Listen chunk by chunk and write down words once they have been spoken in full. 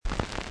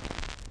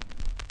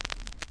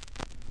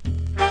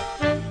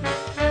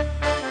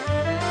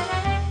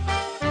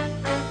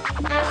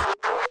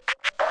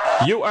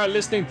You are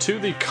listening to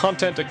the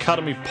Content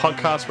Academy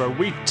podcast, where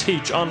we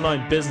teach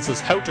online businesses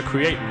how to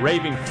create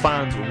raving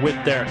fans with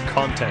their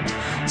content.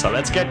 So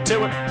let's get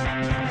to it.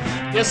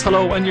 Yes,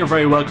 hello, and you're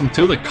very welcome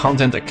to the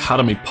Content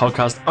Academy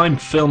podcast. I'm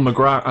Phil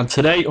McGrath, and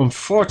today,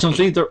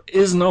 unfortunately, there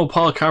is no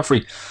Paul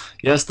Caffrey.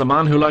 Yes, the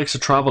man who likes to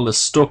travel is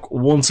stuck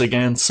once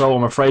again, so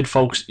I'm afraid,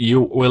 folks,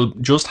 you will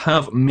just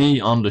have me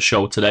on the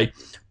show today.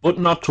 But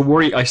not to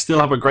worry, I still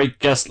have a great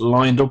guest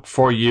lined up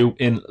for you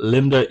in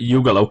Linda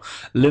Ugelow.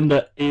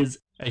 Linda is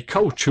a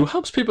coach who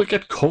helps people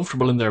get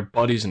comfortable in their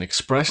bodies and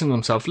expressing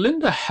themselves.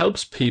 Linda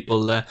helps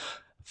people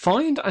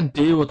find and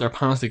deal with their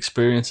past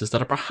experiences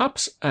that are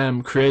perhaps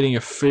creating a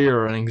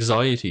fear or an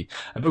anxiety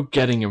about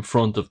getting in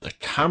front of the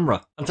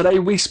camera. And today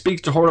we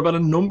speak to her about a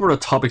number of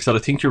topics that I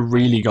think you're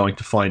really going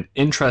to find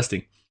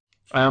interesting.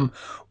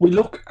 We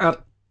look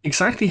at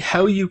exactly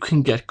how you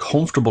can get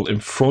comfortable in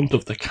front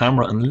of the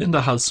camera, and Linda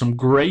has some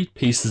great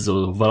pieces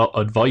of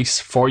advice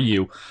for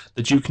you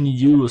that you can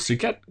use to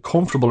get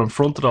comfortable in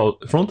front of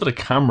the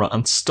camera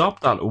and stop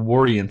that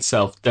worry and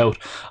self-doubt.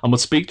 And we'll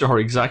speak to her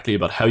exactly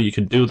about how you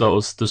can do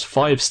those. There's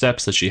 5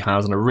 steps that she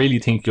has, and I really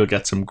think you'll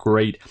get some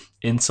great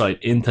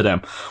insight into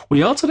them.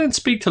 We also then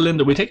speak to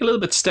Linda. We take a little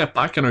bit step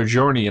back in her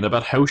journey and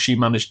about how she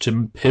managed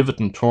to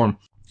pivot and turn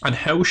and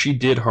how she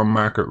did her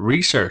market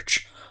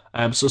research.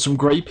 So some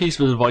great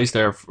pieces of advice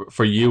there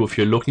for you if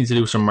you're looking to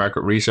do some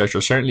market research, or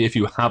certainly if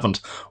you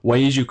haven't,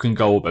 ways you can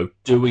go about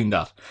doing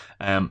that.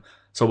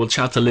 So we'll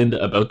chat to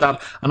Linda about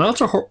that, and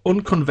also her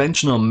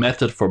unconventional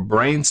method for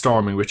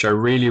brainstorming, which I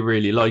really,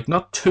 really like.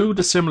 Not too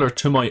dissimilar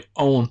to my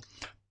own,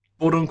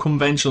 but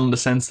unconventional in the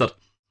sense that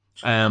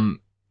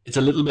it's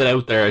a little bit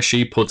out there, as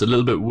she puts, a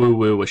little bit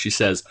woo-woo, as she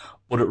says,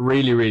 but it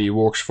really, really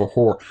works for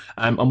her.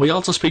 And we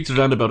also speak to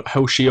Linda about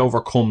how she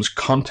overcomes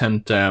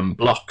content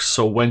blocks.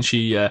 So when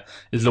she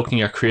is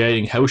looking at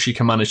creating, how she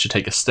can manage to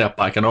take a step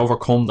back and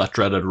overcome that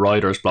dreaded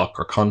writer's block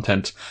or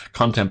content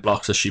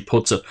blocks, as she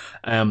puts it.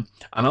 And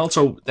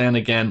also, then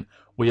again,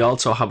 we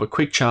also have a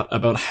quick chat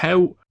about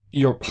how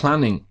your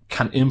planning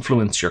can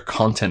influence your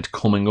content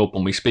coming up,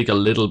 and we speak a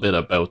little bit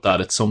about that.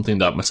 It's something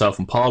that myself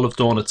and Paul have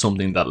done, it's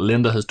something that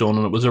Linda has done,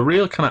 and it was a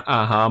real kind of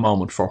aha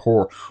moment for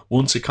her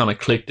once it kind of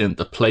clicked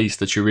into place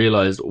that she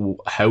realised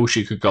how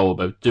she could go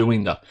about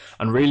doing that,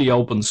 and really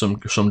opened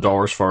some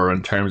doors for her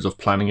in terms of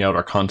planning out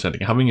her content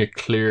and having a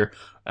clear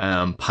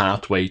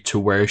pathway to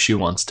where she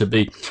wants to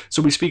be.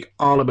 So we speak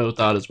all about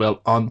that as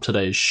well on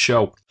today's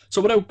show.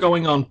 So without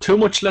going on too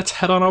much, let's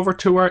head on over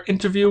to our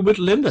interview with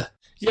Linda.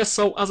 Yes,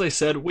 so as I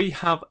said, we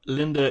have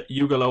Linda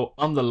Ugelow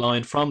on the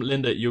line from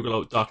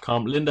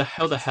lindaugelow.com. Linda,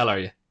 how the hell are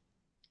you?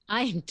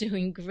 I'm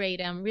doing great.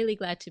 I'm really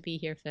glad to be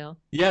here, Phil.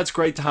 Yeah, it's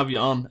great to have you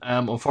on.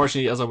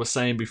 Unfortunately, as I was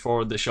saying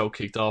before the show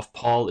kicked off,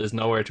 Paul is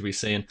nowhere to be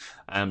seen.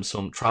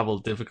 Some travel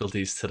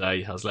difficulties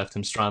today has left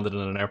him stranded in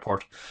an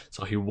airport,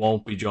 so he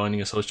won't be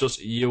joining us. So it's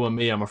just you and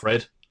me, I'm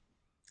afraid.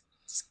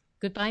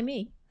 Goodbye,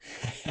 me.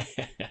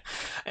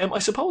 I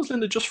suppose,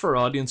 Linda, just for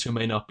our audience who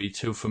may not be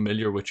too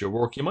familiar with your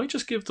work, you might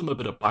just give them a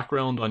bit of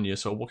background on you.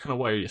 So what kind of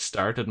way you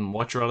started and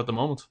what you're at the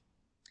moment?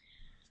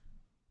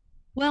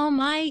 Well,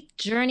 my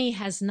journey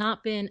has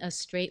not been a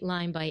straight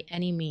line by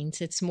any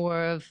means. It's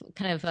more of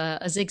kind of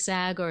a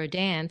zigzag or a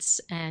dance,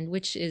 and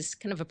which is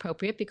kind of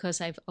appropriate because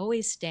I've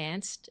always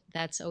danced.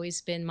 That's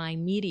always been my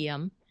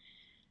medium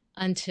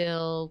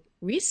until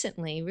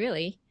recently,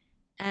 really.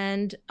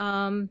 And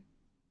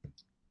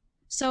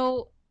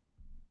so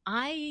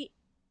I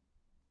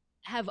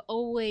have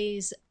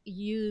always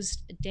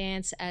used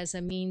dance as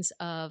a means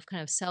of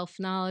kind of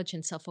self-knowledge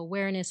and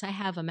self-awareness. I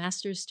have a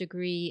master's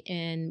degree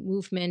in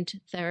movement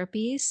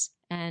therapies,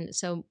 and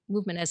so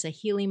movement as a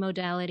healing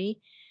modality.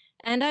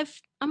 And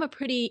I'm a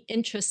pretty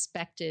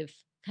introspective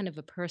kind of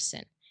a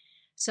person.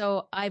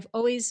 So I've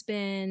always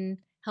been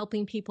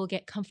helping people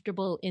get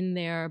comfortable in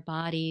their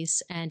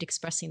bodies and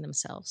expressing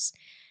themselves.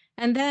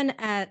 And then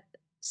at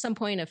some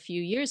point a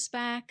few years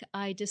back,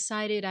 I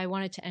decided I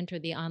wanted to enter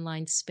the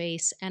online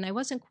space, and I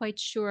wasn't quite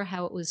sure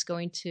how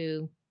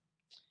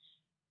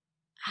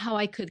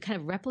I could kind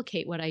of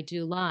replicate what I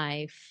do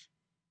live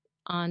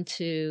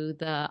onto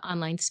the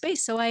online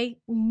space. So I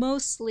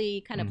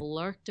mostly kind of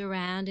lurked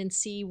around and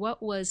see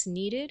what was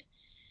needed,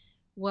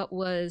 what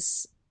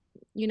was,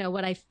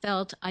 what I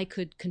felt I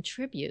could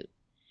contribute.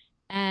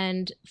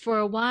 And for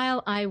a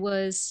while I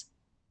was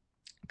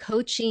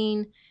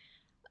coaching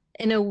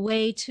in a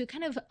way to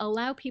kind of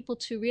allow people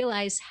to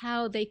realize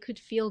how they could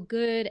feel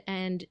good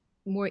and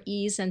more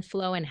ease and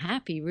flow and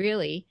happy,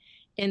 really,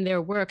 in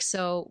their work.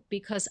 So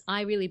because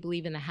I really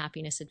believe in the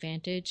happiness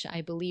advantage,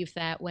 I believe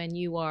that when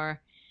you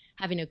are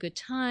having a good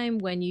time,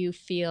 when you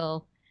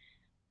feel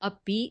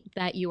upbeat,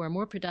 that you are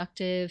more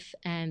productive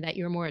and that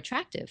you're more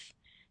attractive.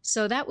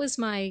 So that was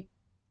my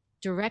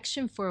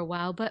direction for a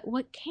while. But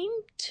what came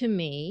to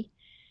me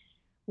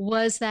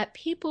was that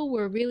people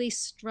were really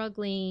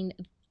struggling.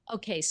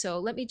 Okay, so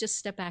let me just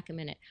step back a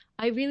minute.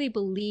 I really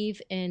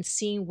believe in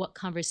seeing what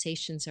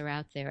conversations are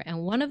out there.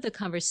 And one of the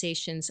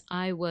conversations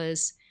I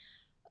was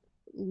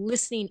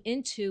listening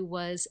into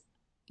was,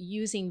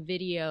 using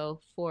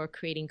video for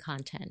creating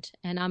content.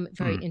 And I'm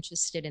very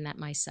interested in that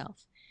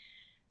myself.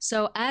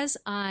 So as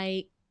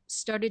I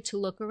started to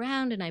look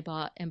around and I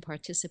bought and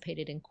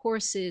participated in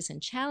courses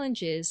and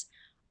challenges,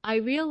 I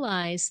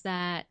realized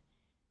that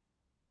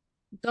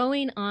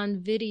going on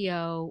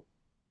video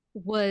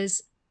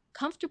was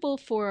comfortable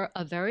for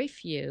a very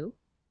few,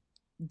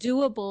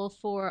 doable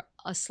for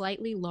a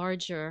slightly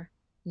larger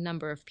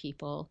number of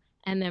people,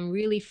 and then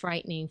really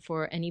frightening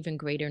for an even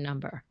greater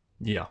number.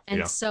 Yeah.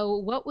 And so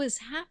what was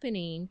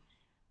happening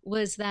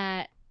was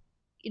that,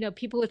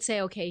 people would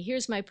say, okay,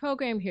 here's my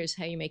program, here's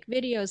how you make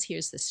videos,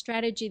 here's the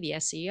strategy, the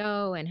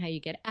SEO, and how you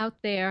get out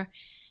there.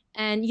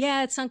 And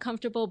yeah, it's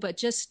uncomfortable, but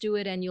just do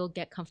it and you'll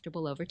get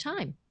comfortable over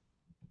time.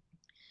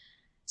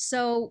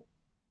 So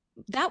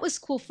that was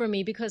cool for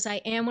me because I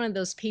am one of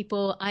those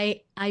people.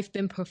 I've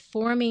been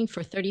performing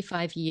for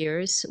 35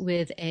 years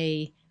with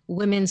a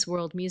women's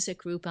world music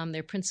group. I'm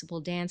their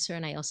principal dancer,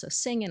 and I also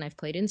sing, and I've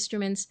played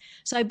instruments.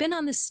 So I've been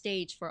on the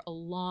stage for a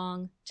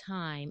long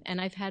time, and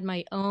I've had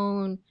my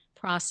own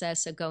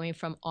process of going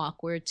from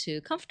awkward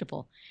to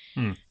comfortable.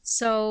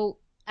 So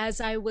as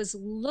I was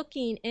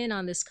looking in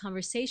on this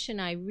conversation,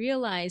 I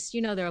realized,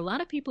 there are a lot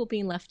of people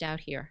being left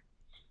out here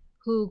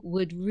who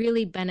would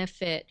really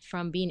benefit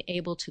from being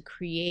able to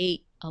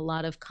create a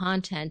lot of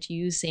content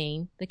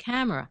using the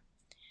camera,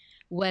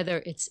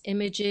 whether it's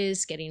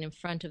images, getting in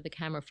front of the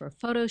camera for a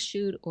photo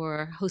shoot,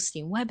 or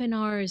hosting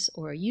webinars,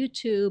 or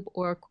YouTube,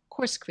 or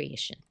course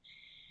creation.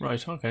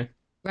 Right. Okay.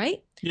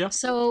 Right? Yeah.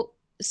 So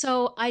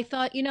I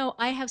thought,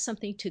 I have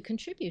something to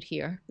contribute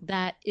here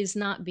that is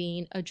not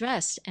being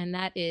addressed. And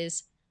that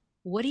is,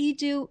 what do you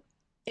do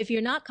if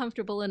you're not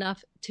comfortable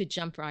enough to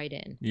jump right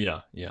in?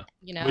 Yeah.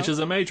 Which is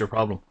a major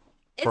problem.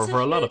 For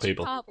a lot of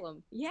people.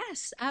 Problem.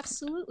 Yes,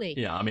 absolutely.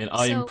 Yeah, I mean,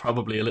 I'm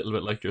probably a little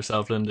bit like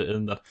yourself, Linda,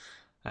 in that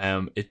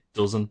it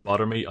doesn't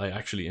bother me. I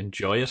actually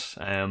enjoy it.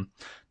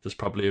 There's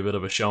probably a bit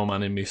of a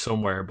showman in me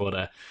somewhere,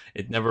 but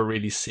it never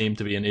really seemed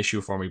to be an issue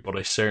for me. But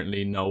I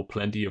certainly know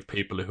plenty of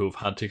people who've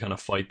had to kind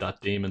of fight that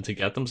demon to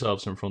get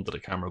themselves in front of the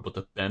camera. But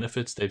the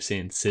benefits they've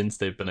seen since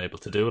they've been able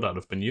to do that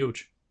have been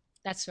huge.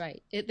 That's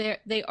right.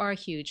 They are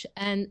huge.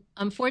 And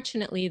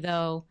unfortunately,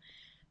 though,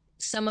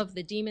 some of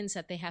the demons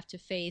that they have to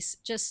face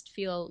just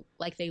feel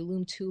like they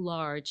loom too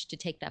large to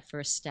take that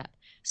first step.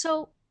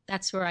 So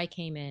that's where I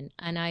came in.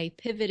 And I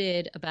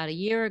pivoted about a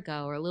year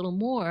ago or a little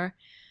more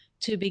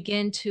to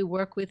begin to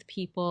work with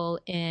people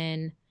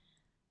in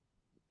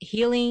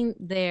healing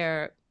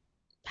their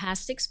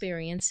past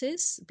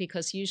experiences,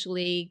 because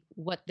usually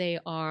what they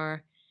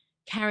are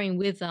carrying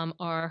with them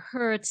are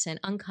hurts and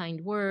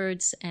unkind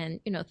words and,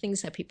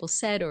 things that people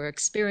said or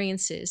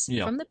experiences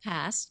from the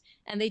past.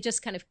 And they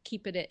just kind of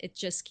keep it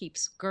just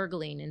keeps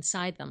gurgling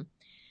inside them.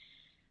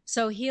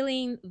 So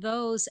healing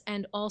those,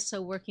 and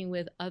also working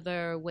with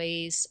other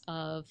ways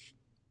of.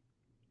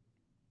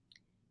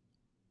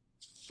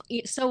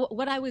 So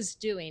what I was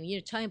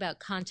doing, talking about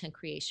content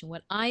creation,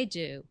 what I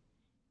do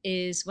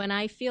is when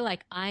I feel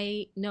like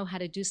I know how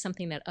to do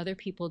something that other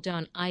people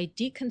don't, I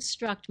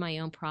deconstruct my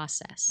own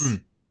process.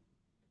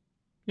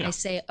 Yeah. I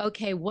say,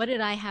 okay, what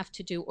did I have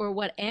to do, or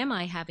what am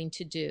I having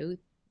to do,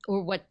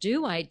 or what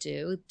do I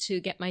do to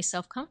get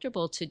myself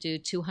comfortable to do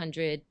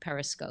 200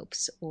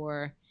 periscopes,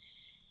 or,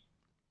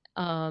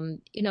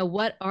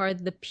 what are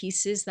the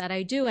pieces that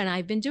I do? And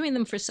I've been doing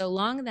them for so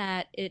long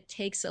that it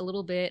takes a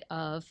little bit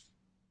of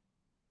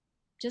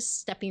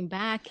just stepping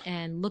back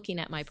and looking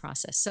at my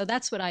process. So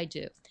that's what I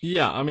do.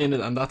 Yeah, I mean,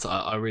 and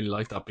I really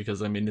like that,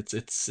 because I mean,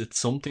 it's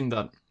something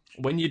that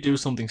when you do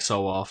something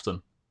so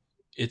often,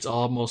 it's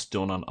almost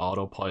done on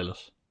autopilot.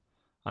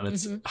 And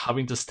it's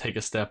having to take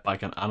a step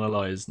back and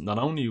analyze not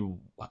only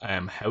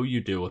how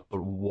you do it,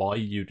 but why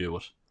you do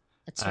it.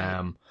 That's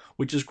right.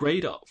 Which is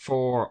great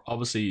for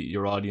obviously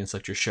your audience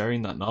that you're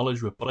sharing that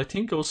knowledge with. But I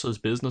think us as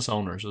business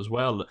owners as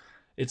well,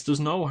 there's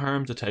no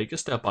harm to take a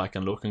step back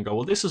and look and go,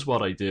 well, this is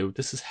what I do.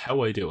 This is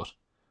how I do it.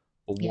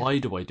 But why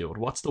do I do it?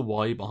 What's the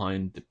why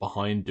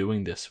behind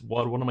doing this?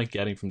 What am I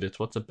getting from this?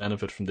 What's the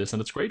benefit from this?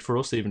 And it's great for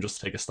us to even just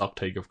take a stock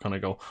take of kind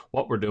of go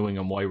what we're doing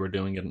and why we're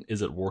doing it, and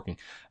is it working?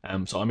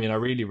 So I mean, I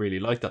really, really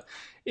like that.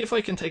 If I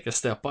can take a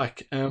step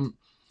back,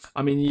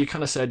 I mean, you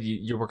kind of said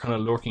you were kind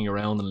of lurking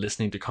around and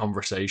listening to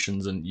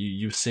conversations, and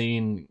you've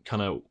seen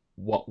kind of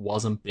what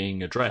wasn't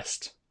being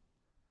addressed.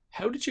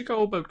 How did you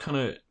go about kind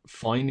of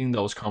finding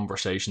those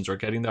conversations or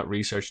getting that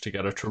research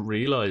together to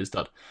realize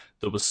that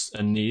there was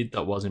a need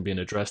that wasn't being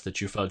addressed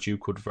that you felt you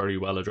could very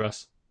well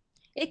address?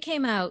 It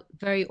came out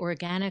very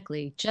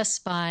organically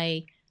just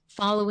by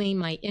following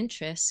my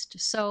interest.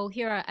 So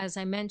here, as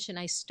I mentioned,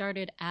 I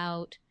started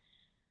out,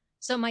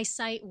 so my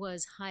site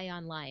was High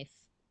on Life,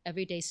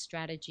 everyday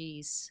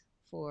strategies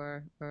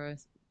for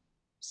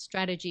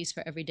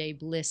everyday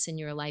bliss in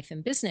your life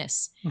and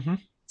business.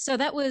 So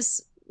that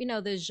was,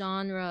 the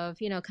genre of,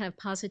 kind of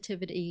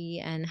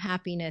positivity and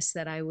happiness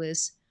that I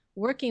was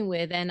working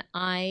with. And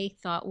I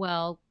thought,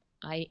 well,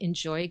 I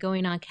enjoy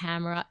going on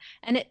camera.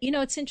 And,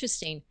 it's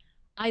interesting.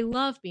 I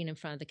love being in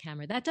front of the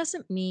camera. That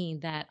doesn't mean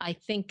that I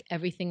think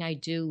everything I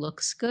do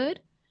looks good.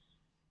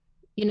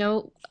 You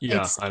know,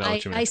 Yeah, it's I know what I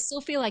you I mean.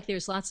 still feel like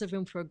there's lots of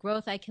room for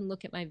growth. I can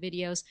look at my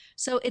videos.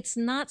 So it's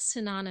not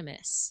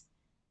synonymous,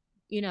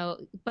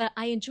 but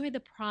I enjoy the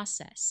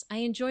process. I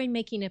enjoy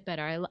making it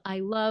better. I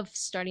love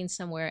starting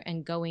somewhere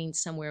and going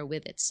somewhere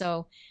with it.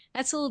 So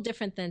that's a little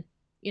different than,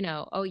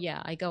 oh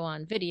yeah, I go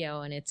on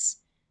video and it's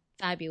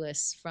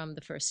fabulous from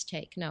the first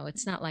take. No,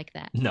 it's not like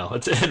that. No,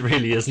 it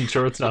really isn't.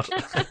 Sure, it's not.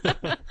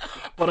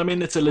 But I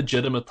mean, it's a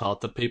legitimate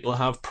thought that people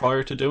have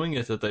prior to doing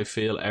it, that they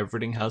feel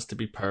everything has to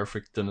be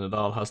perfect and it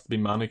all has to be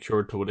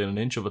manicured to within an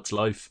inch of its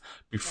life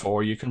No,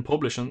 before you can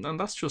publish, and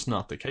that's just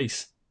not the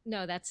case.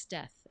 no, that's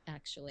death,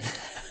 actually.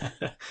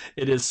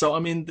 It is. So I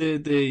mean,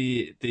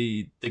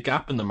 the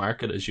gap in the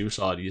market, as you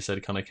saw it, you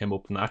said, kind of came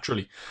up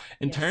naturally.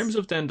 In terms Yes.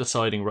 of then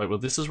deciding, right, well,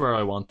 this is where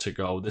I want to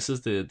go, this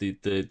is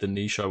the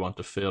niche I want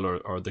to fill,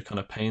 or the kind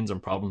of pains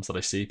and problems that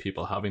I see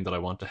people having that I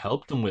want to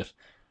help them with.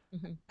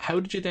 Mhm. How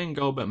did you then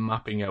go about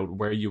mapping out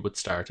where you would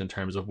start in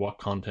terms of what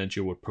content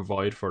you would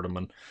provide for them,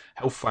 and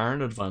how far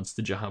in advance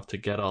did you have to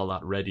get all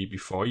that ready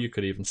before you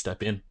could even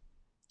step in?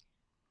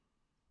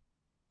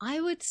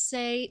 I would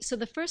say so.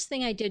 The first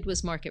thing I did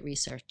was market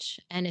research,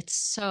 and it's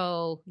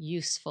so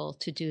useful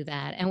to do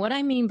that. And what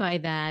I mean by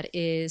that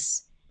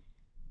is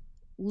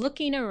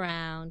looking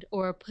around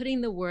or putting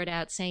the word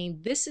out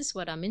saying, this is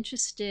what I'm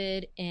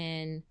interested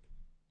in,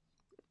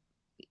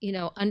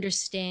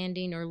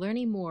 understanding or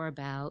learning more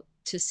about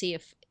to see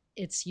if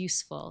it's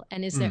useful.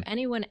 And is there Mm.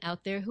 anyone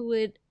out there who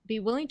would be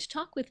willing to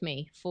talk with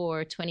me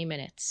for 20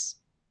 minutes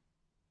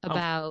Oh,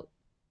 about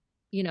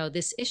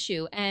this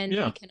issue? And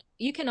yeah.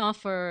 you can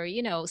offer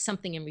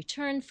something in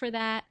return for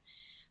that.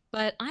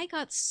 But I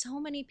got so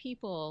many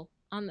people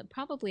on the,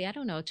 probably, I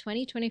don't know,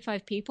 20,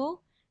 25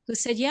 people who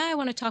said, yeah, I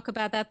want to talk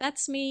about that.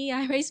 That's me.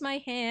 I raised my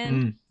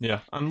hand. Mm,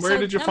 yeah. And where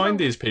So did you find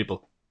these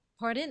people?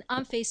 pardon,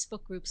 on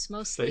Facebook groups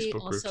mostly,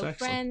 Facebook groups. also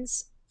Excellent.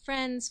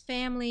 friends,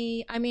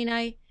 family. I mean,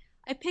 I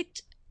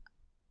picked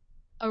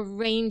a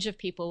range of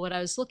people. What I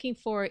was looking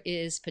for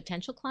is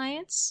potential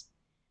clients,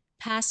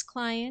 past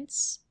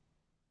clients,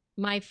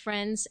 my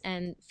friends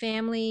and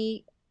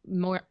family,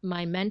 more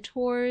my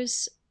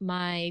mentors,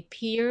 my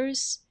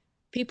peers,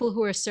 people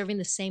who are serving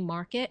the same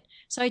market.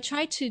 So I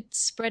tried to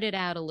spread it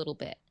out a little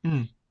bit.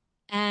 Mm.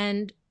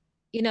 And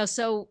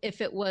so if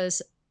it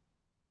was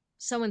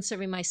someone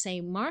serving my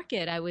same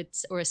market,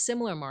 or a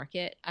similar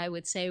market, I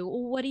would say,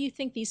 well, what do you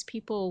think these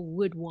people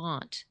would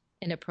want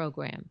in a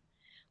program?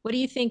 What do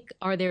you think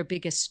are their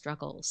biggest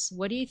struggles?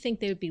 What do you think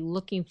they would be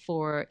looking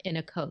for in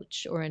a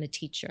coach or in a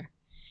teacher?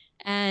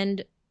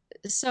 And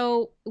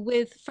so,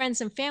 with friends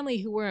and family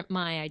who weren't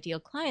my ideal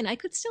client, I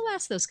could still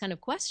ask those kind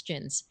of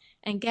questions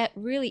and get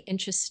really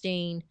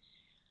interesting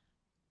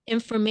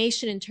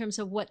information in terms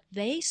of what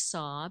they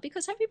saw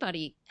because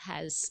everybody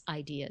has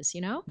ideas.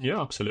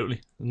 Yeah,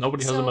 absolutely.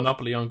 Nobody has a So,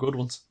 monopoly on good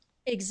ones.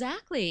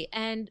 exactly.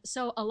 And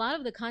so, a lot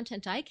of the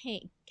content I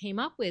came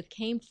up with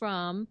came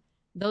from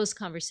those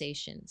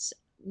conversations,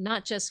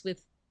 not just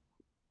with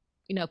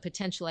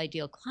potential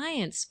ideal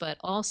clients, but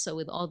also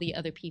with all the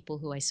other people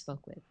who I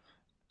spoke with.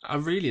 I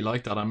really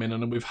like that. I mean,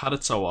 and we've had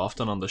it so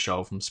often on the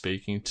show from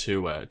speaking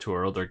to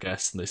our other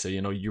guests, and they say,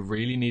 you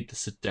really need to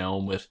sit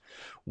down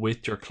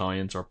with your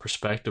clients or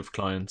prospective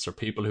clients or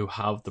people who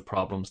have the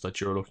problems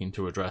that you're looking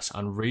to address,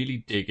 and really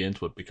dig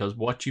into it, because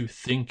what you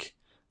think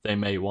they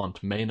may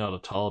want may not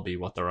at all be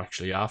what they're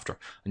actually after,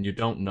 and you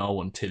don't know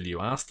until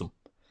you ask them.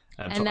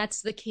 And So,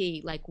 that's the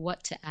key, like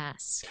what to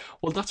ask.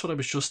 well, that's what I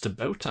was just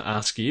about to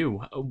ask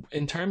you.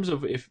 In terms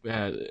of if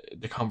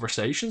the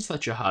conversations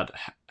that you had,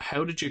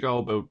 how did you go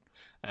about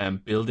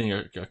building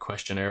a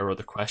questionnaire, or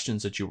the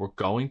questions that you were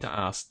going to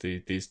ask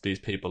these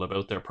people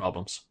about their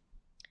problems?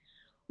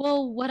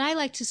 Well, what I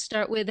like to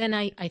start with, and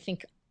I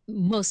think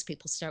most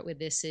people start with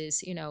this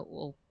is,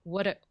 well,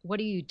 what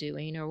are you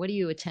doing or what are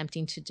you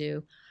attempting to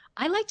do?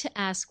 I like to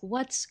ask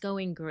what's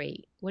going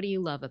great? What do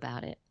you love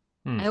about it?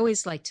 Hmm. I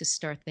always like to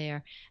start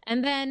there.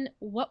 And then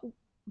what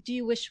do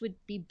you wish would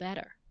be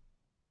better?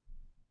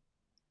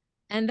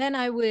 And then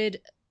I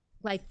would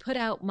like put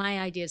out my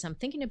ideas. I'm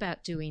thinking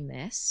about doing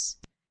this.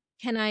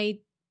 Can I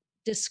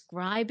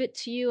describe it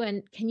to you?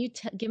 And can you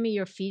give me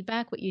your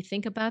feedback, what you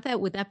think about that?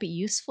 Would that be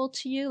useful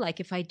to you? Like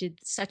if I did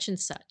such and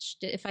such,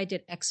 if I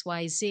did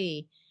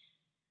XYZ,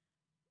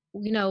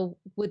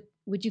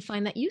 would you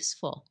find that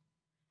useful?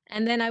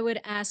 And then I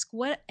would ask,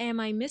 what am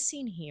I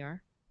missing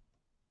here?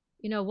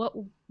 What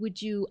would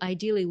you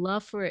ideally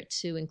love for it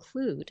to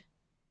include?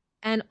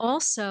 And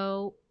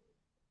also,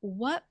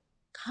 what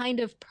kind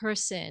of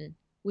person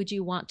would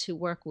you want to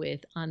work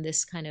with on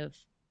this kind of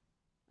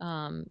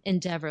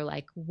endeavor?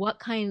 Like what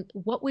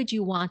would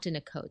you want in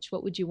a coach?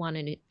 What would you want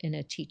in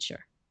a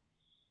teacher?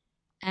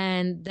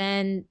 And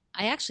then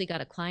I actually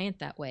got a client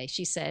that way.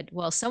 She said,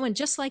 well, someone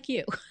just like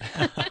you.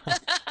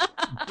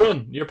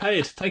 Done. You're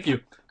paid. Thank you.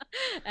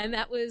 And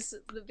that was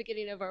the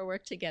beginning of our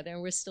work together.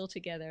 And we're still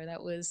together.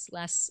 That was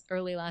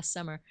early last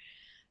summer.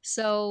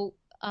 So,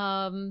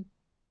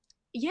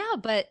 yeah,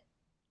 but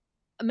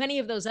many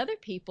of those other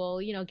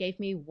people, gave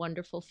me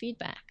wonderful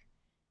feedback.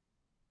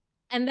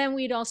 And then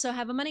we'd also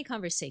have a money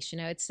conversation.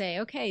 I would say,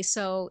 okay,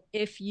 so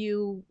if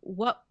you,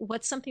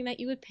 what's something that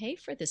you would pay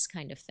for this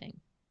kind of thing?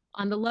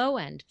 On the low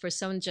end, for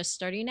someone just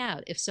starting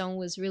out, if someone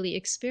was really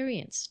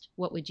experienced,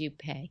 what would you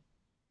pay?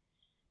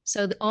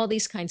 So all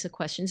these kinds of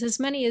questions, as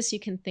many as you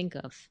can think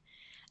of.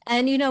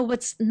 And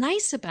what's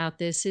nice about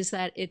this is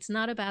that it's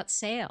not about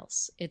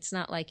sales. It's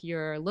not like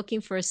you're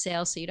looking for a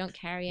sale, so you don't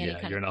carry any Yeah,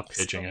 kind of you're not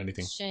pitching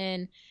anything.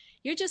 escalation.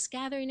 You're just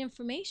gathering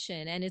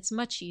information, and it's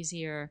much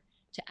easier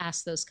to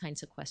ask those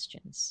kinds of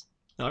questions.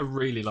 I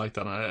really like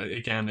that.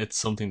 Again, it's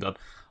something that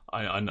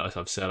as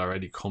I've said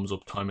already, comes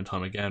up time and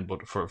time again.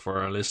 But for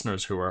our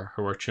listeners who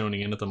are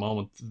tuning in at the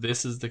moment,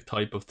 this is the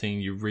type of thing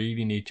you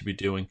really need to be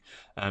doing.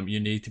 You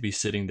need to be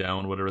sitting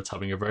down, whether it's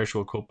having a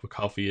virtual cup of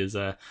coffee, as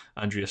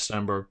Andrea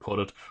Stenberg put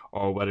it,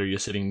 or whether you're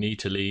sitting knee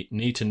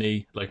to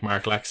knee, like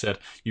Mark Lack said.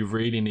 You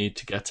really need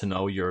to get to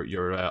know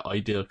your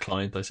ideal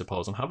client, I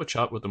suppose, and have a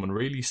chat with them and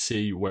really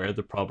see where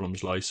the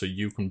problems lie, so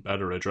you can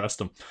better address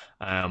them.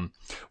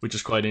 Which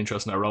is quite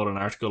interesting. I wrote an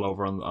article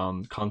over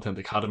on Content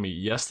Academy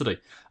yesterday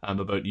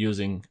about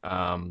using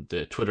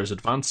the Twitter's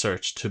advanced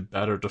search to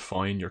better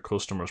define your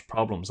customers'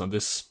 problems, and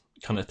this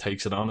kind of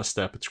takes it on a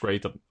step. It's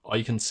great that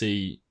I can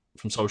see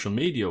from social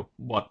media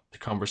what the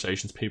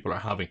conversations people are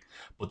having,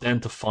 but then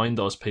to find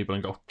those people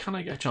and go, can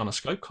I get you on a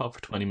Skype call for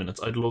 20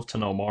 minutes? I'd love to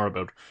know more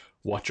about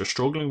what you're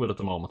struggling with at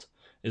the moment,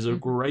 is a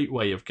great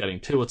way of getting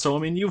to it. So I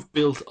mean, you've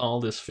built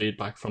all this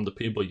feedback from the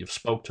people you've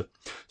spoke to,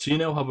 so you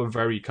now have a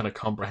very kind of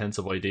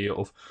comprehensive idea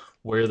of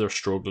where they're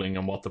struggling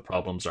and what the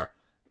problems are.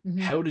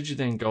 Mm-hmm. How did you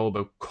then go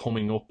about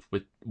coming up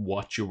with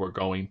what you were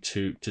going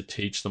to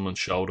teach them and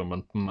show them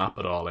and map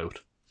it all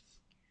out?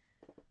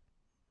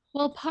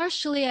 Well,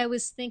 partially I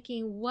was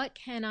thinking, what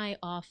can I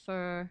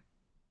offer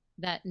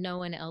that no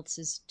one else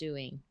is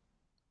doing,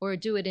 or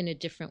do it in a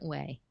different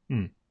way?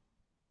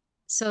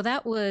 So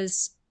that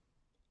was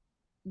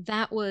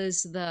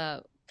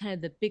the kind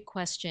of the big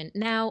question.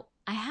 Now,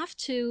 I have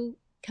to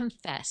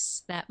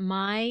confess that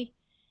my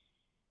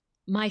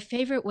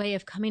favorite way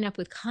of coming up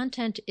with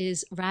content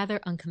is rather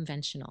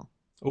unconventional.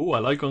 Oh, I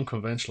like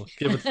unconventional.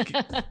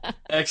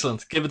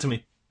 Excellent. Give it to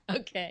me.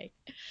 Okay.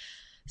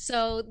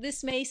 So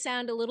this may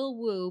sound a little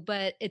woo,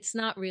 but it's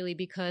not really,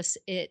 because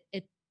it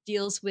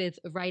deals with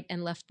right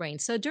and left brain.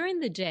 So during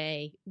the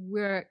day,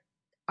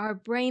 our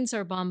brains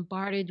are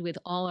bombarded with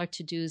all our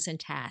to-dos and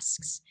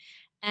tasks.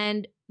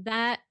 And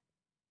that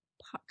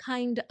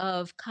kind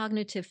of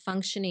cognitive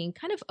functioning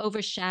kind of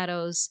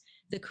overshadows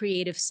the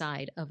creative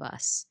side of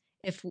us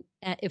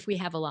if we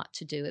have a lot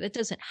to do. It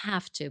doesn't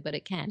have to, but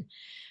it can.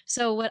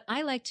 So what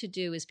I like to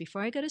do is,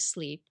 before I go to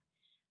sleep,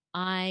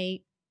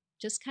 I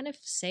just kind of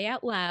say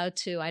out loud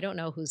to, I don't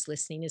know who's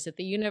listening. Is it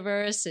the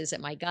universe? Is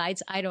it my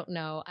guides? I don't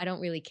know. I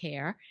don't really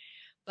care.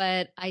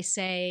 But I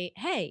say,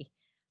 hey,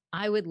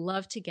 I would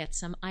love to get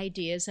some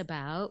ideas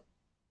about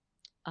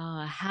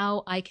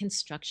how I can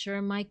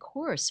structure my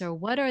course, or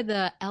what are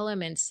the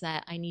elements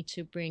that I need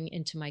to bring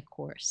into my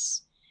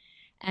course.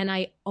 And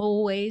I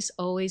always,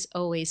 always,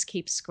 always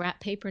keep scrap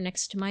paper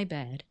next to my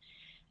bed.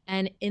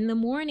 And in the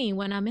morning,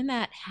 when I'm in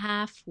that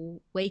half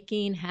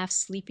waking, half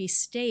sleepy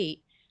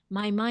state,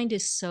 my mind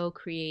is so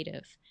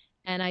creative.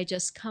 And I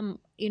just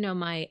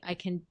I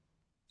can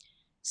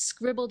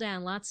scribble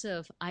down lots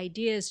of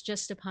ideas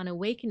just upon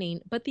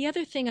awakening. But the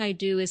other thing I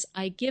do is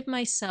I give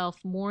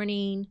myself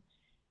morning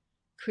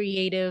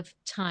creative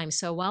time.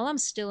 So while I'm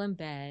still in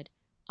bed,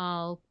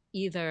 I'll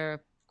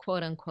either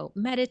quote unquote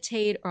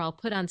meditate, or I'll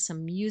put on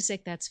some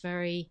music that's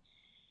very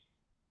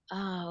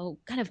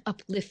kind of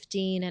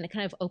uplifting, and it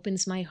kind of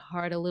opens my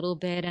heart a little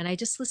bit. And I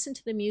just listen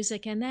to the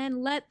music, and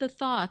then let the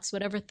thoughts,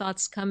 whatever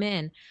thoughts come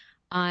in,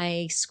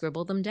 I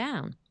scribble them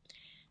down.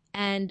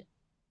 And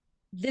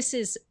this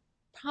is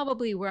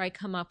probably where I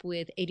come up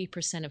with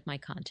 80% of my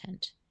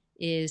content,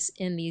 is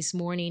in these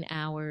morning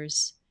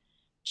hours,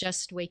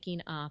 just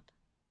waking up.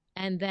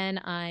 And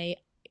then I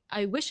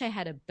wish I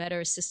had a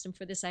better system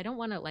for this. I don't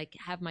want to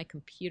have my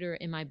computer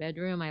in my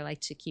bedroom. I like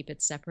to keep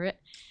it separate.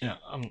 Yeah,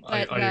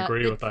 I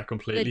agree with that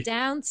completely. The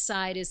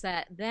downside is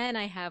that then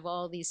I have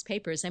all these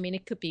papers. I mean,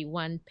 it could be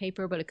one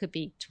paper, but it could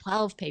be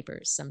 12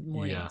 papers some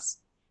mornings.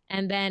 Yeah.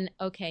 And then,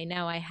 okay,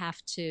 now I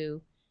have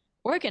to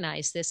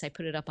organize this. I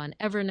put it up on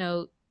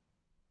Evernote,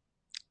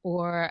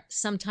 or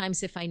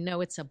sometimes if I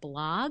know it's a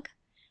blog,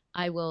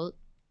 I will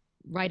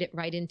write it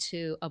right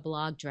into a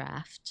blog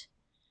draft.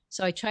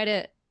 So I try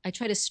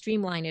to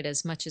streamline it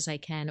as much as I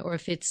can. Or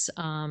if it's,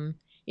 a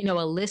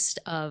list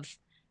of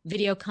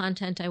video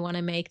content I want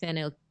to make, then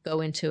it'll go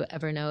into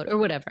Evernote or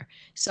whatever.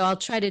 So I'll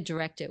try to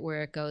direct it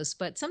where it goes.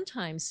 But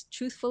sometimes,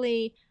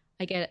 truthfully,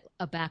 I get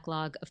a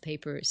backlog of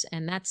papers,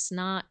 and that's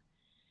kind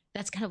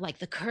of like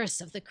the curse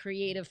of the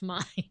creative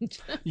mind.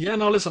 Yeah,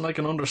 no, listen, I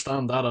can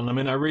understand that. And I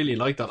mean, I really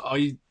like that.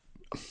 I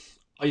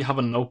have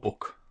a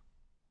notebook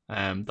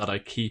that I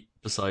keep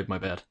beside my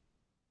bed.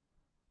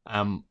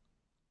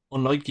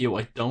 Unlike you,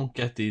 I don't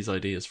get these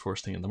ideas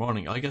first thing in the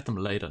morning. I get them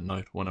late at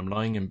night when I'm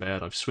lying in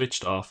bed. I've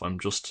switched off. I'm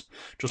just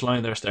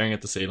lying there staring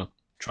at the ceiling,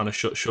 trying to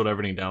shut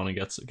everything down and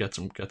get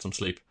some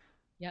sleep.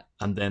 Yep.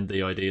 and then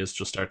the ideas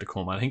just start to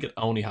come. I think it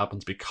only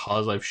happens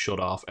because I've shut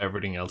off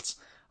everything else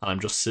and I'm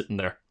just sitting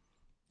there.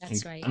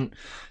 That's right. And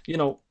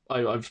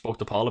I've spoke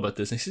to Paul about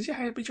this, and he says,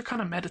 "Yeah, but you're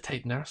kind of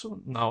meditating there."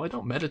 So no, I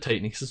don't meditate.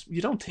 And he says,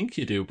 "You don't think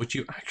you do, but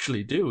you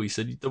actually do." He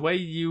said, "The way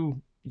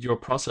your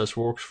process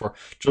works for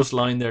just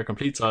lying there,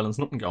 complete silence,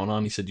 nothing going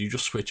on." He said, "You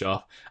just switch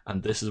off,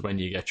 and this is when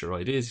you get your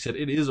ideas." He said,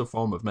 "It is a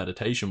form of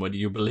meditation, whether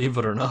you believe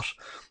it or not."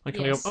 I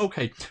kind of go, Yes.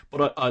 "Okay,"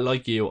 but I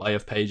like you. I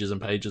have pages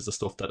and pages of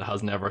stuff that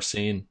has never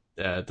seen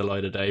the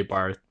light of day,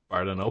 bar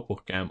the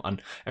notebook.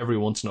 And every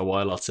once in a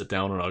while, I'll sit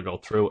down and I'll go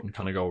through it and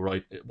kind of go,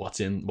 right, what's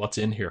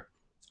in here.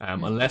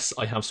 Mm-hmm. Unless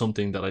I have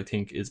something that I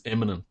think is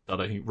imminent,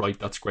 that I think, right,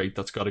 that's great,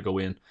 that's got to go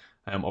in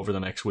over the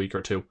next week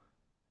or two,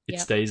 it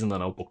Yep. stays in the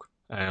notebook.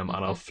 And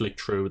I'll Mm-hmm. flick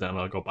through, then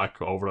I'll go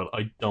back over it.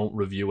 I don't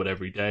review it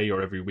every day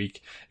or every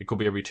week. It could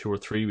be every 2 or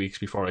 3 weeks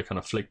before I kind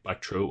of flick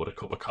back through it with a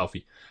cup of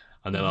coffee,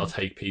 and then I'll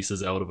Mm-hmm. take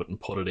pieces out of it and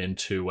put it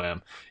into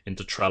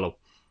Trello.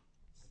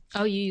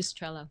 Oh, you use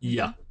Trello.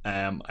 Mm-hmm.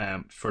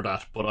 Yeah, for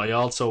that. But I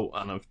also,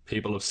 and if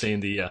people have seen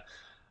the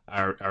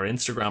our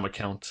Instagram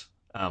account,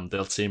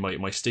 they'll see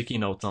my sticky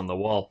notes on the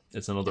wall.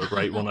 It's another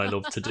great one I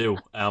love to do.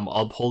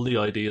 I'll pull the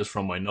ideas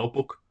from my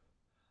notebook,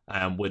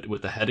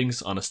 with the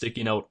headings on a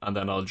sticky note, and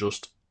then I'll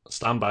just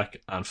stand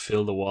back and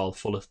fill the wall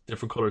full of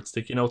different colored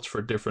sticky notes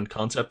for different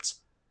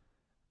concepts,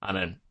 and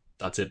then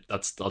that's it.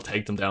 I'll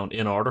take them down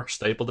in order,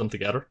 staple them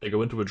together. They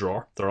go into a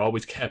drawer. They're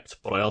always kept,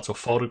 but I also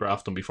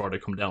photograph them before they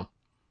come down,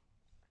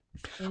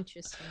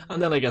 Interesting.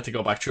 and then I get to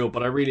go back through it.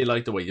 But I really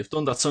like the way you've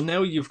done that. So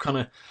now you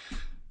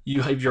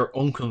have your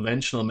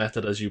unconventional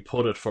method, as you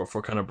put it, for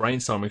kind of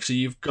brainstorming. So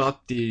you've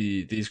got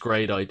these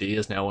great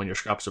ideas now on your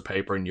scraps of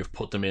paper, and you've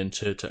put them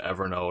into to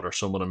Evernote, or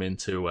some of them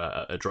into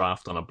a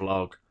draft on a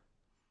blog.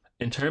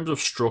 In terms of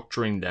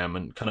structuring them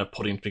and kind of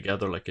putting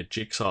together like a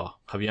jigsaw,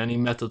 have you any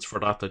methods for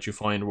that you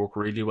find work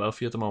really well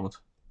for you at the moment?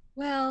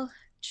 Well,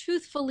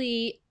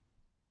 truthfully,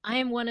 I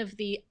am one of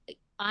the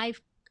I've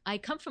I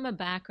come from a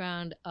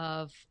background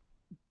of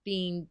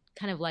being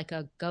kind of like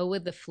a go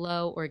with the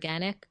flow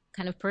organic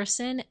kind of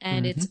person,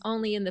 and Mm-hmm. it's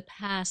only in the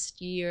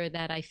past year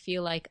that I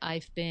feel like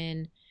I've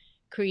been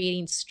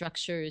creating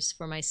structures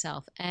for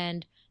myself.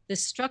 And the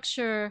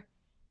structure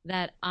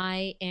that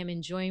I am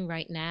enjoying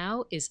right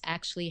now is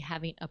actually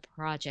having a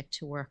project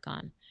to work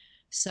on.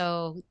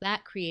 So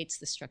that creates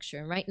the structure.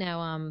 And right now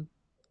I'm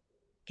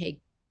okay,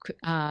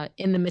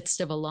 in the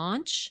midst of a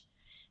launch,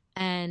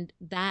 and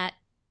that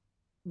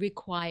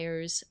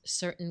requires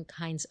certain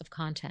kinds of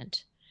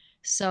content.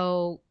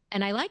 So,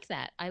 and I like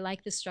that. I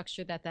like the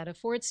structure that that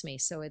affords me.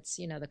 So it's,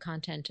 the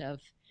content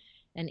of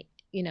an,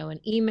 an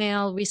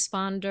email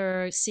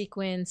responder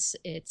sequence,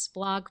 it's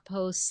blog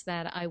posts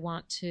that I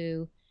want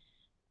to,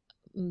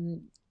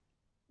 mm,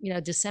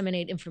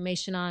 disseminate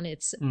information on.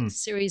 It's a Mm.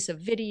 series of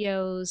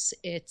videos.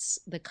 It's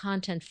the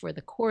content for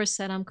the course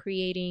that I'm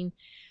creating.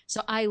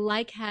 So I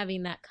like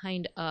having that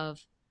kind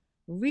of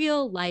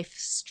real life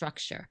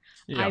structure.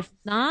 Yeah. I've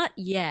not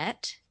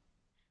yet,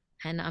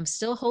 and I'm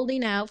still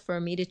holding out for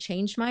me to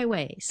change my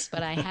ways,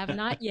 but I have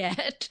not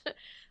yet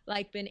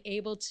like been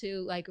able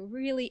to like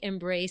really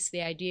embrace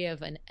the idea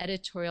of an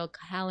editorial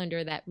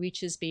calendar that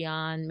reaches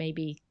beyond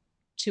maybe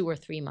 2 or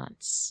 3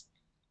 months.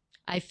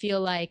 I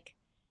feel like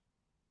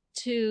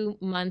 2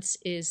 months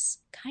is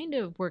kind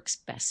of works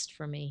best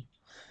for me.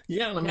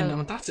 Yeah, and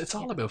No, that's it's yeah.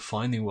 all about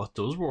finding what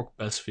does work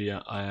best for you.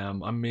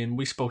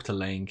 We spoke to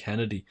Lane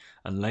Kennedy,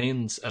 and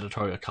Lane's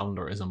editorial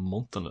calendar is a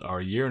month or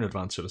a year in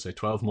advance, should I say,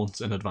 12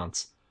 months in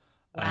advance.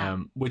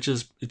 Wow. Which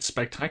is it's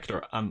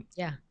spectacular. And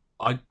Yeah.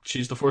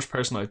 she's the first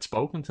person I'd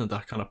spoken to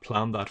that kind of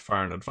planned that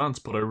far in advance,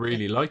 but I Yeah.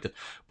 really liked it.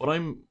 But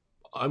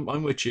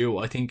I'm with you.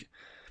 I think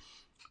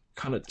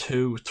kind of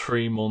 2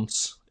 3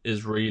 months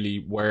is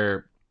really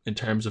where, in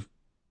terms of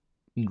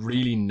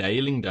really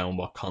nailing down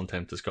what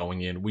content is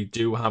going in, we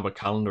do have a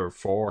calendar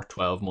for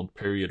 12-month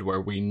period where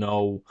we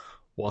know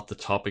what the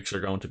topics are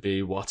going to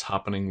be, what's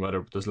happening,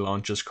 whether there's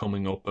launches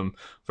coming up and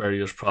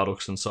various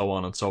products and so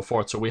on and so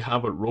forth. So we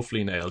have it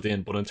roughly nailed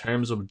in. But in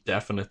terms of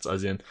definites,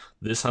 as in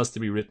this has to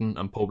be written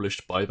and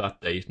published by that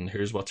date, and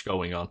here's what's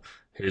going on,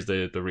 here's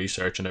the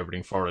research and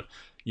everything for it.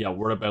 Yeah,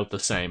 we're about the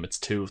same. It's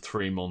 2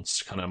 3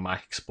 months kind of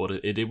max, but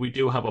we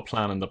do have a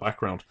plan in the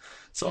background.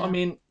 So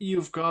Yeah.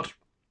 you've got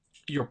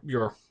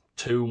your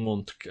 2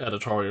 month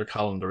editorial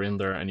calendar in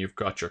there, and you've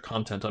got your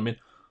content.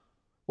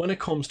 When it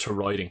comes to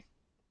writing,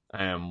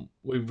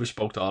 we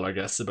spoke to all our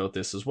guests about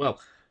this as well.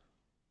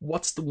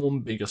 What's the one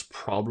biggest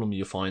problem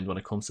you find when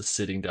it comes to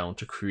sitting down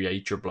to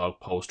create your blog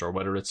post, or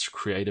whether it's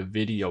create a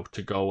video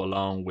to go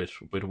along with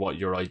what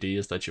your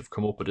ideas that you've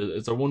come up with?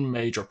 Is there one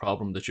major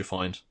problem that you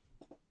find?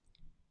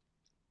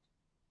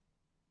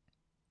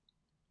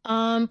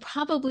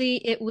 Probably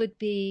it would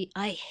be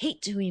I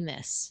hate doing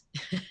this.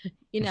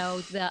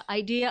 The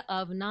idea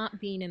of not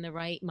being in the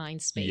right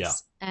mind Yeah.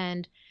 space.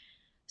 And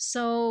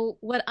so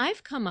what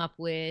I've come up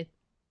with,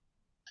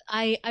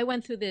 I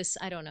went through this,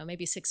 I don't know,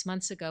 maybe 6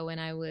 months ago when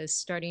I was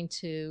starting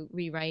to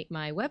rewrite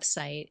my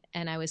website,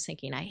 and I was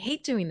thinking, I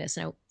hate doing this.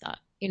 And I thought,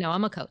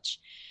 I'm a coach.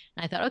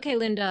 And I thought, okay,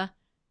 Linda,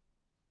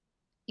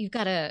 you've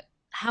got to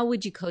how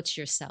would you coach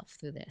yourself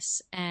through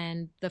this?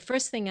 And the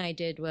first thing I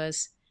did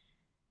was,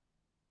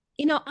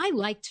 I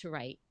like to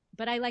write,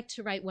 but I like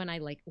to write when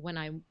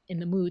I'm in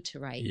the mood to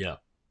write. Yeah.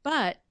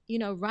 But,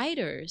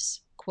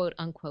 writers, quote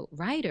unquote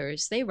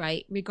writers, they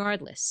write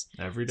regardless.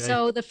 Every day.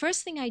 So the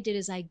first thing I did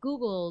is I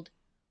Googled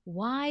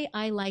why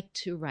I like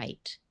to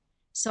write.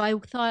 So I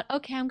thought,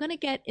 okay, I'm going to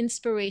get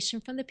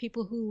inspiration from the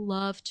people who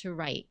love to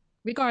write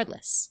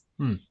regardless.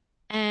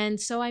 And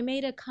so I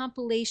made a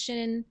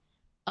compilation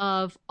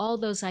of all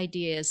those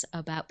ideas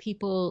about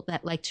people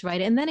that like to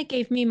write. And then it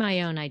gave me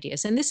my own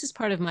ideas. And this is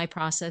part of my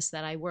process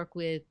that I work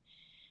with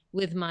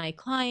my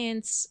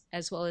clients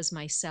as well as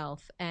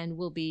myself, and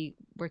will be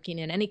working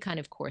in any kind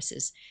of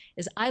courses,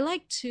 is I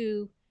like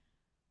to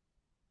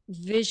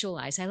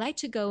visualize. I like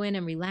to go in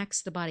and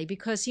relax the body,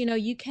 because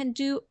you can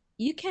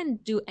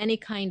do any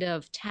kind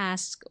of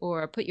task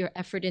or put your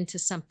effort into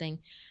something,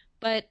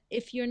 but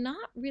if you're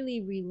not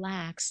really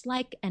relaxed,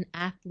 like an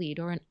athlete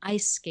or an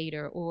ice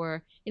skater,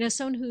 or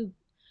someone who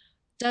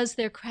does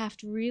their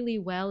craft really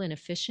well and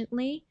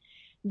efficiently,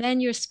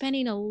 then you're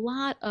spending a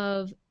lot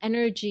of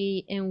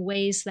energy in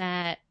ways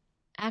that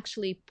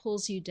actually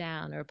pulls you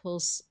down or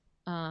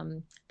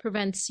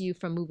prevents you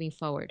from moving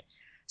forward.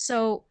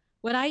 So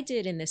what I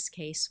did in this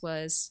case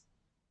was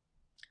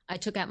I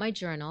took out my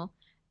journal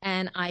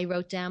and I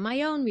wrote down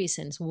my own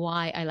reasons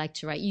why I like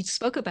to write. You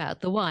spoke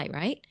about the why,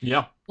 right?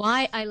 Yeah.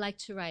 Why I like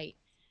to write.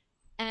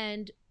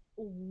 And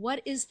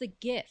what is the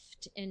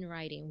gift in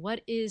writing?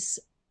 What is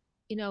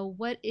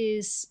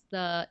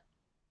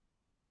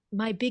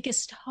my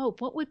biggest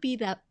hope? What would be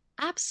the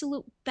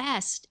absolute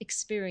best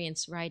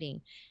experience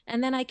writing?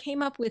 And then I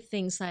came up with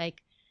things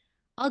like,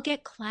 I'll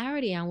get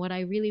clarity on what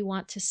I really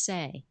want to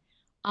say.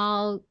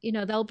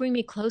 They'll bring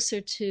me closer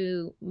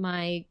to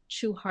my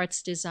true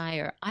heart's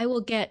desire. I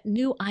will get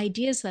new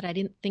ideas that I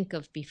didn't think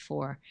of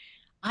before.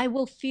 I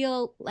will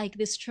feel like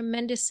this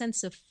tremendous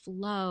sense of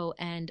flow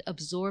and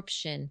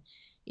absorption,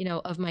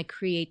 of my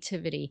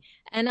creativity.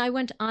 And I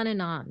went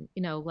on,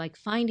 like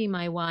finding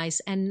my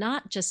whys, and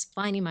not just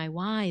finding my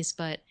whys,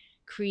 but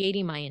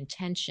creating my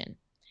intention.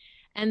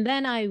 And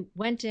then I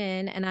went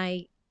in and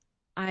I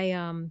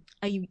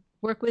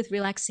work with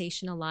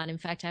relaxation a lot. In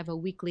fact, I have a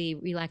weekly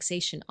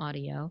relaxation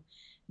audio,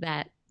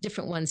 that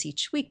different ones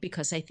each week,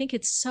 because I think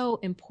it's so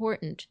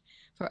important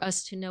for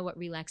us to know what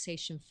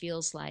relaxation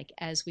feels like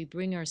as we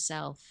bring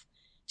ourselves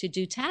to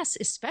do tasks,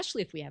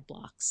 especially if we have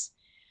blocks.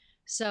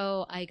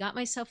 So I got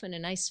myself in a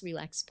nice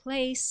relaxed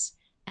place,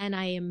 and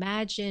I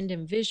imagined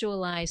and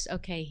visualized,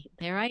 okay,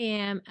 there I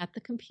am at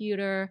the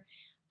computer.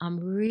 I'm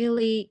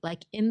really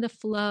like in the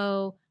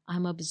flow.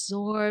 I'm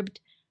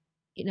absorbed.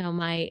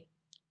 I'm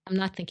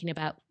not thinking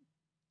about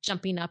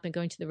jumping up and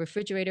going to the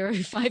refrigerator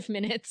every 5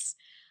 minutes.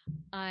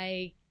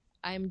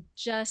 I'm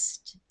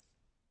just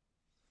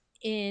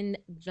in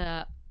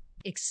the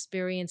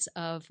experience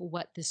of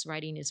what this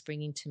writing is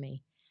bringing to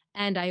me.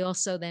 And I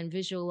also then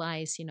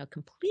visualize,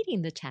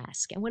 completing the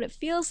task and what it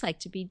feels like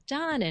to be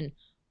done. And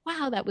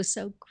wow, that was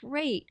so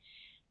great.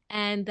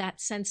 And that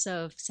sense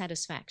of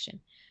satisfaction.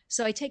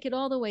 So I take it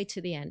all the way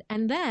to the end.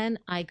 And then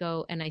I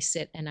go and I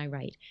sit and I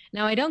write.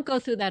 Now, I don't go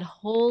through that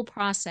whole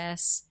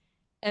process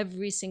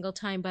every single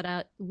time, but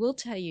I will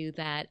tell you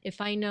that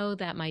if I know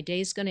that my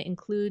day is going to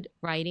include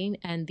writing,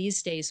 and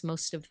these days,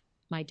 most of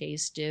my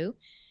days do,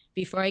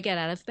 before I get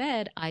out of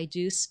bed, I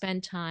do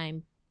spend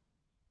time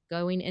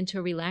going into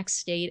a relaxed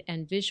state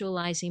and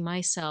visualizing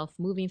myself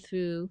moving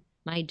through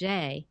my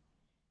day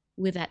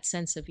with that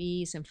sense of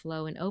ease and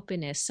flow and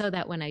openness, so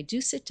that when I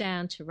do sit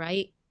down to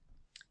write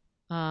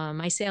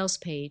my sales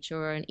page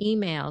or an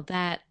email,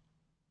 that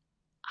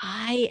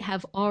I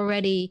have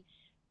already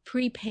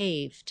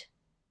pre-paved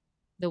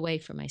the way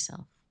for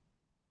myself.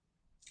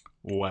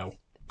 Wow.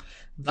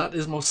 That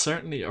is most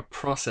certainly a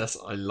process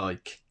I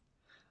like.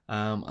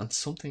 And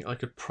something I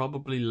could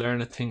probably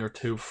learn a thing or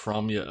two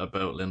from you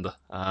about, Linda.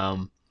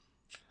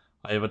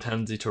 I have a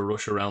tendency to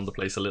rush around the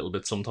place a little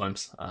bit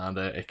sometimes, and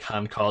it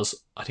can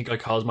I think I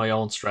cause my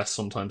own stress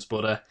sometimes,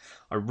 but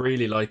I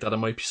really like that. It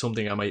might be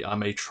something I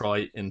may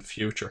try in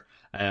future.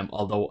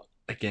 Although,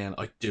 again,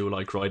 I do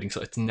like writing,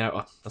 so it's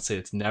never, let's say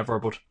it's never,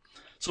 but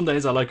some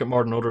days I like it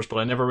more than others, but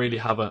I never really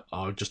have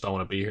I just don't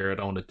want to be here, I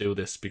don't want to do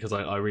this, because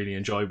I really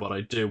enjoy what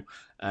I do.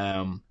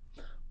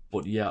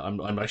 But yeah,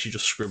 I'm actually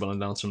just scribbling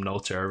down some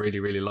notes here. I really,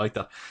 really like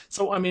that.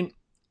 So, I mean,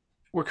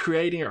 we're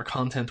creating our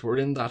content, we're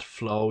in that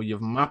flow,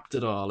 you've mapped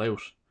it all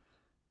out.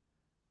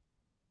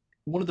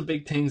 One of the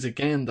big things,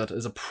 again, that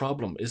is a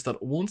problem is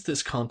that once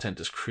this content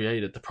is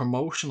created, the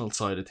promotional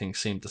side of things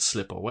seem to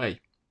slip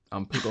away.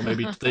 People,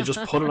 maybe they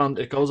just put it on,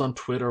 it goes on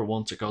Twitter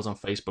once, it goes on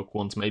Facebook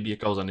once, maybe it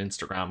goes on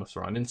Instagram if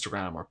they're on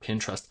Instagram or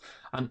Pinterest,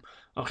 and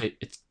okay,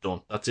 it's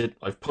done. That's it.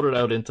 I've put it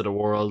out into the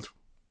world,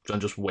 and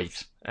just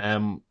wait.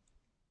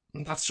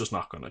 That's just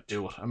not going to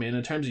do it. I mean,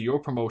 in terms of your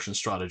promotion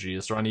strategy,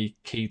 is there any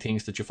key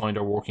things that you find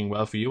are working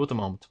well for you at the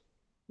moment?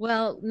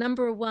 Well,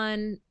 number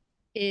one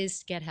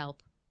is get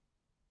help.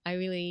 I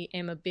really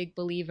am a big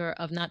believer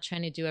of not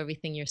trying to do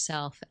everything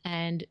yourself,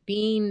 and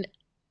being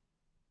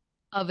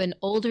of an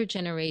older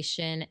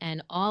generation,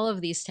 and all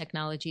of these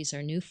technologies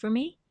are new for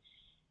me.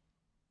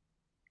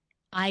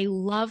 I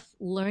love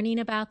learning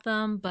about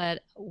them,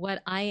 but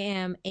what I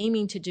am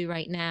aiming to do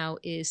right now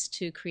is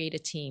to create a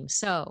team.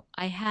 So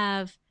I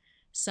have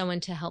someone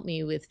to help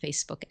me with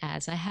Facebook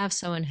ads. I have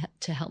someone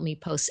to help me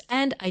post,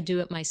 and I do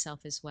it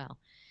myself as well.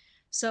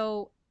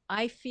 So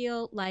I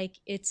feel like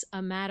it's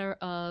a matter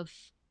of,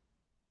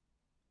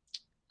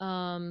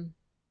 um,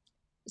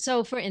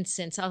 so for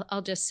instance,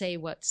 I'll just say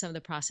what some of the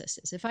process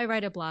is. If I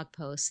write a blog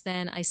post,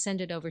 then I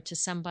send it over to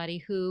somebody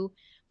who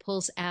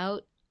pulls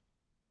out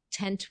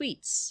 10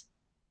 tweets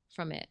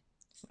from it.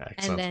 And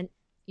Excellent.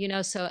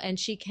 then, so, and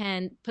she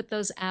can put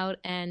those out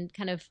and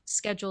kind of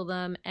schedule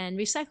them and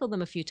recycle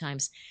them a few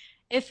times.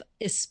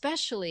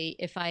 Especially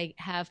if I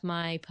have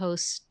my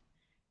post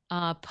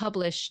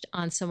published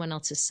on someone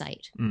else's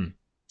site. Mm.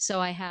 So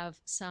I have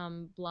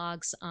some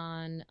blogs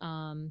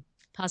on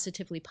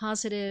Positively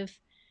Positive,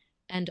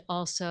 and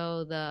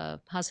also the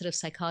positive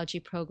psychology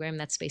program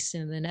that's based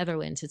in the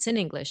Netherlands. It's in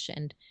English,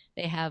 and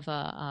they have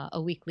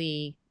a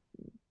weekly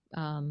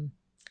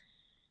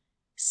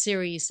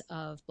series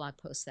of blog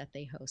posts that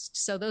they host.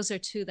 So those are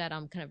two that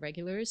I'm kind of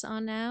regulars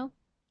on now.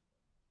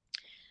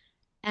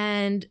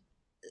 And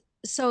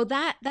so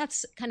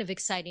that's kind of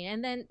exciting.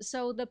 And then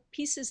so the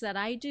pieces that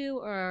I do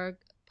are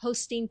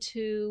posting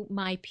to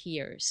my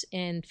peers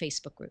in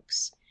Facebook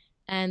groups.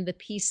 And the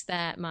piece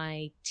that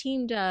my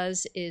team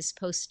does is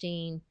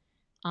posting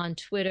on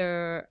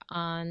Twitter,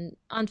 on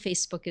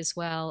Facebook as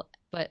well,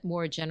 but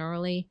more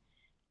generally,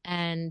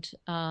 and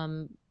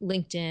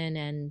LinkedIn,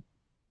 and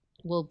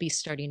we'll be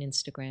starting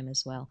Instagram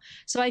as well.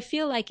 So I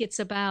feel like it's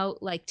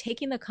about like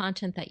taking the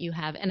content that you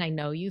have, and I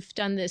know you've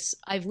done this.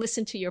 I've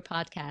listened to your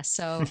podcast,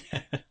 so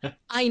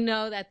I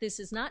know that this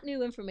is not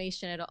new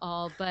information at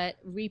all, but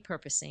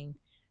repurposing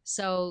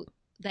so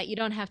that you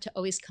don't have to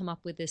always come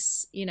up with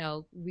this,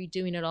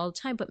 redoing it all the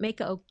time, but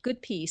make a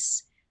good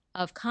piece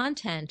of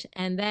content,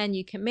 and then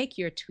you can make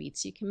your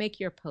tweets, you can make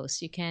your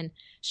posts, you can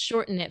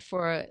shorten it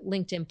for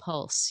LinkedIn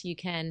Pulse, you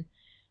can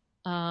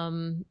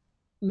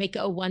make a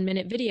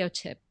 1-minute video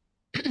tip,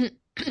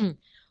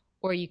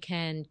 or you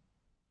can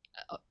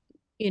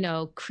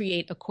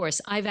create a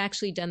course. I've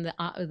actually done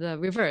the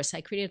reverse.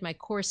 I created my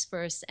course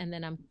first, and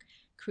then I'm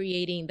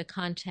creating the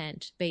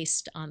content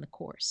based on the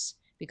course,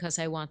 because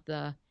I want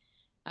to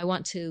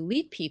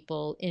lead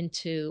people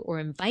into, or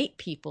invite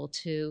people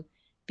to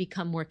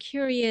become more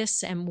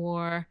curious and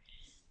more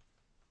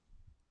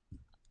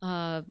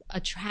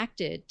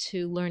attracted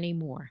to learning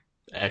more.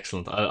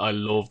 Excellent. I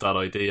love that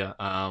idea.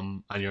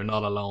 And you're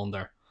not alone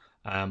there.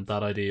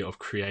 That idea of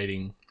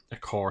creating a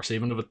course,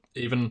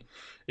 even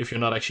if you're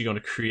not actually going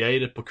to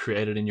create it, but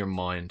create it in your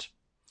mind.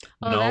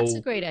 Oh, that's a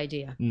Know great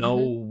idea. know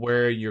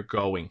where you're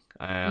going.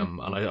 And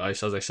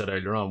Mm-hmm. as I said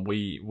earlier on,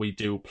 we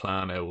do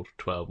plan out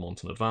 12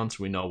 months in advance.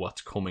 We know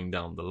what's coming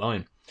down the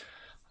line.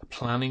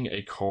 Planning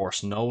a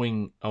course,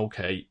 knowing,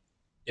 okay,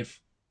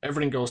 if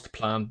everything goes to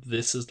plan,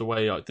 this is what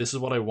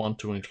I want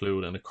to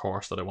include in a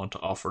course that I want to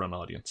offer an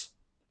audience.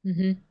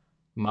 Mm-hmm.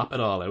 Map it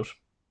all out,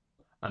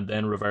 and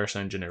then reverse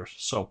engineer it.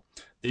 So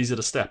these are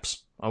the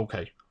steps.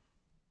 Okay,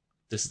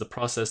 this is the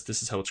process.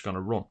 This is how it's going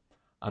to run.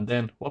 And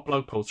then what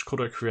blog posts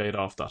could I create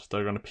off that?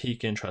 They're going to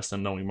pique interest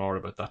in knowing more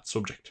about that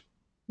subject.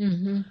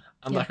 Mm-hmm.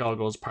 And Yeah. that all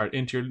goes part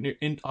into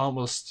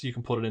almost, you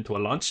can put it into a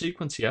launch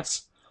sequence,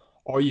 yes,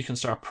 or you can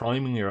start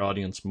priming your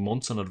audience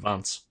months in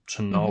advance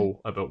to Mm-hmm.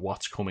 know about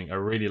what's coming. I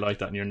really like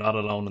that, and you're not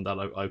alone in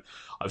that.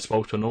 I've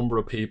spoke to a number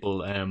of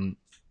people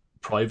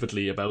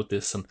privately about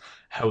this and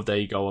how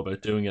they go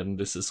about doing it, and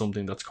this is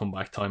something that's come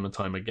back time and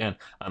time again.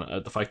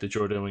 And the fact that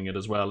you're doing it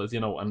as well is,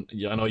 and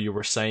I know you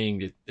were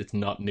saying it's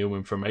not new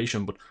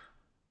information, but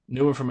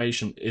new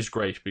information is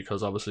great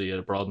because obviously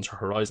it broadens your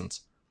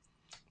horizons.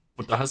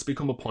 But there has to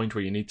become a point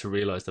where you need to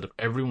realize that if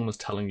everyone is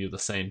telling you the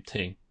same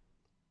thing,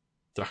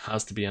 there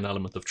has to be an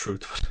element of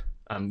truth to it.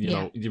 And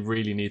Yeah. you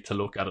really need to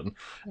look at it. And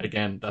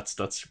again, that's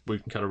we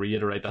can kind of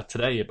reiterate that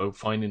today about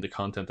finding the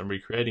content and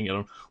recreating it.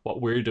 And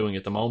what we're doing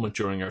at the moment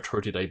during our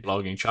 30-day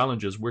blogging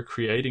challenges, we're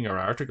creating our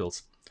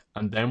articles,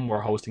 and then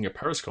we're hosting a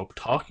Periscope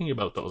talking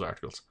about those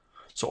articles.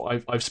 So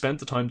I've spent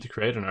the time to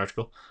create an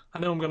article,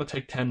 and now I'm going to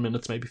take 10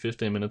 minutes, maybe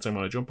 15 minutes. I'm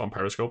going to jump on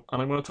Periscope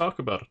and I'm going to talk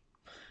about it.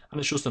 And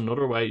it's just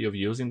another way of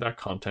using that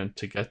content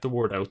to get the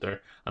word out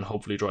there and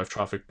hopefully drive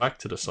traffic back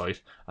to the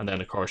site. And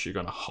then, of course, you're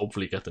going to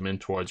hopefully get them in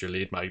towards your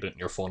lead magnet and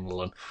your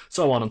funnel and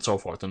so on and so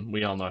forth. And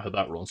we all know how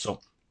that runs.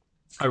 So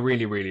I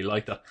really, really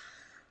like that.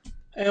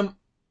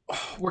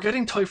 We're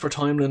getting tight for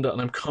time, Linda,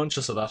 and I'm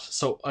conscious of that.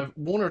 So I've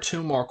one or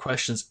two more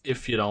questions,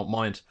 if you don't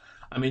mind.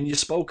 I mean, you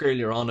spoke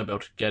earlier on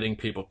about getting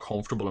people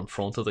comfortable in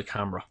front of the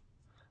camera,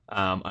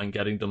 and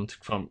getting them to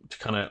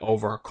kind of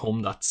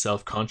overcome that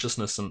self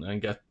consciousness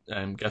and get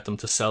them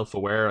to self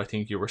aware. I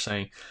think you were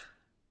saying.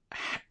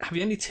 Have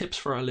you any tips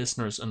for our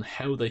listeners on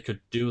how they could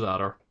do that?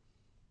 Or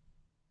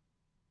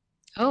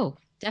Oh,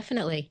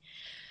 definitely.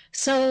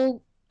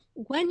 So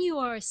when you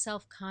are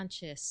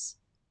self-conscious,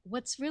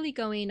 what's really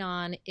going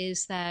on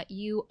is that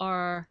you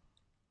are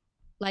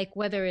like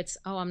whether it's,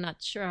 oh, I'm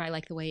not sure I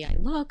like the way I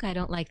look, I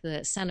don't like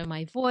the sound of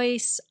my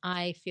voice,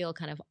 I feel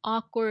kind of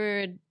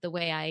awkward the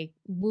way I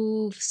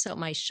move, so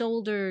my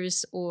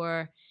shoulders,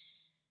 or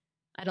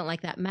I don't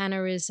like that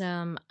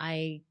mannerism,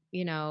 my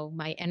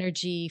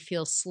energy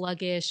feels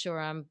sluggish, or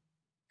I'm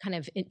kind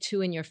of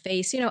too in your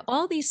face,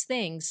 all these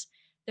things,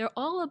 they're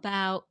all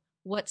about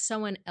what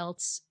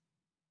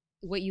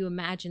you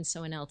imagine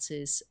someone else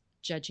is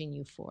judging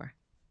you for.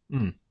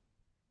 Mm.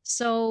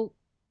 So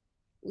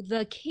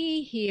the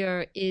key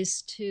here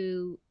is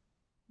to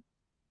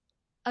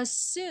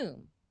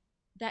assume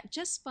that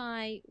just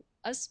by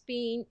us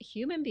being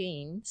human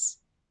beings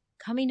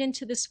coming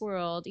into this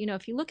world,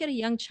 if you look at a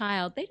young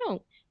child, they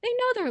know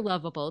they're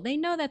lovable. They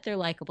know that they're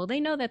likable. They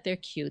know that they're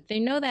cute. They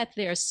know that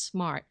they're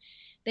smart.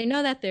 They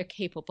know that they're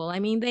capable. I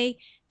mean, they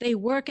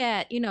work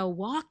at,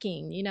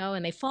 walking,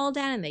 and they fall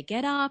down and they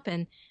get up,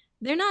 and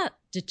they're not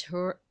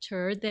deterred.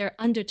 They're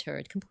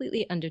undeterred,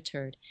 completely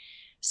undeterred.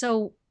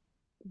 So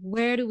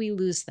where do we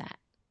lose that?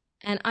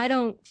 And I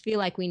don't feel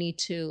like we need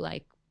to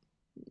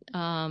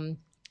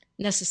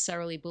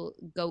necessarily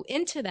go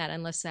into that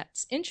unless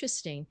that's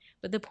interesting.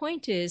 But the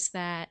point is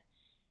that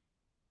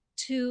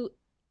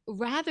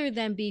rather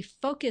than be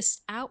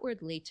focused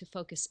outwardly, to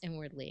focus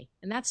inwardly.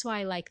 And that's why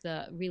I like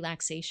the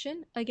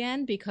relaxation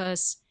again,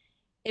 because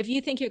if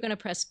you think you're going to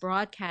press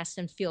broadcast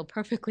and feel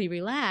perfectly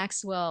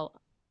relaxed,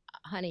 well,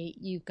 honey,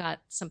 you've got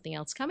something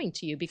else coming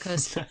to you,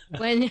 because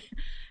when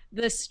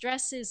the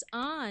stress is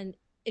on,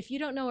 if you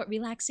don't know what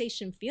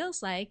relaxation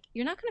feels like,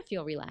 you're not going to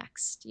feel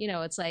relaxed.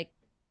 It's like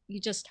you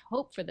just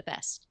hope for the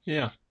best.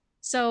 Yeah.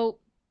 So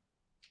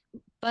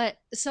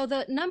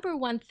the number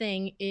one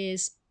thing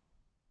is,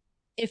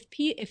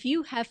 if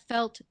you have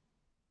felt,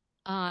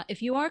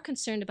 if you are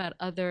concerned about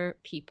other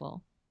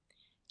people,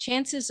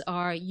 chances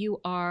are you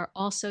are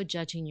also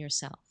judging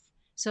yourself.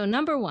 So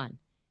number one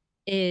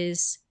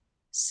is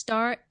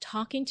start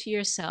talking to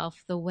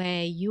yourself the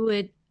way you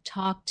would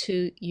talk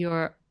to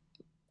your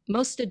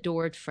most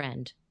adored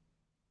friend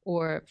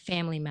or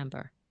family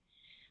member.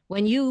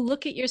 When you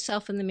look at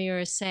yourself in the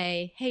mirror,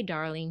 say, hey,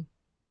 darling,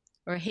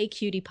 or hey,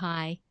 cutie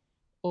pie,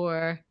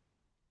 or,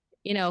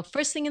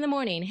 first thing in the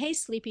morning, hey,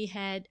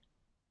 sleepyhead.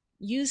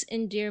 Use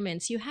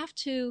endearments. You have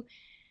to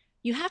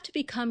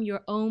become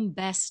your own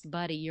best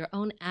buddy, your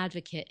own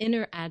advocate,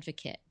 inner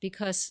advocate,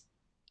 because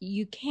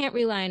you can't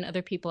rely on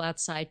other people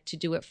outside to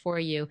do it for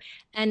you.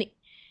 And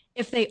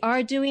if they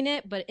are doing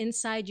it, but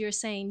inside you're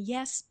saying,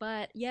 yes,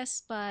 but,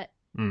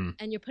 and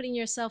you're putting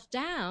yourself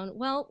down,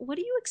 well, what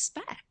do you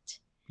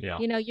expect? Yeah.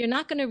 You're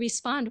not going to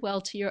respond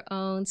well to your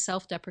own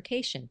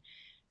self-deprecation.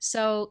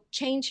 So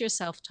change your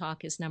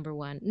self-talk is number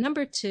one.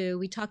 Number two,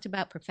 we talked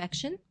about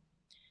perfection.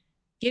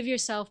 Give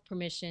yourself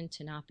permission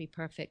to not be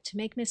perfect, to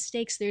make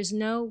mistakes. There's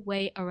no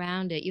way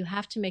around it. You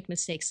have to make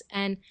mistakes,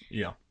 and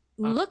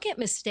look at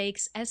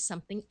mistakes as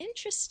something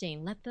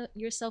interesting. Let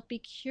yourself be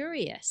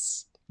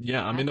curious.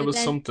 Yeah, I mean, there was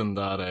something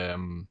that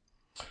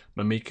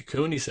Mamika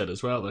Cooney said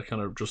as well, that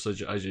kind of just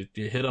as you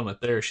hit on it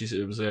there.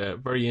 It was a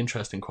very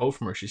interesting quote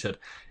from her. She said,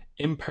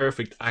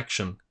 imperfect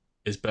action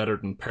is better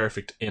than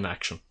perfect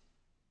inaction.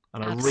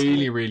 And absolutely. I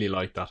really, really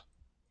like that.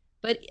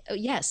 But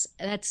yes,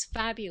 that's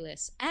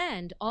fabulous.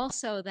 And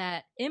also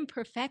that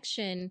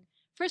imperfection,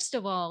 first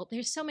of all,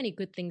 there's so many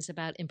good things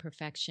about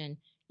imperfection.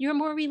 You're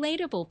more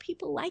relatable.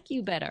 People like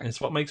you better. It's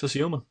what makes us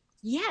human.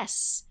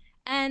 Yes.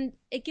 And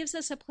it gives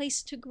us a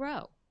place to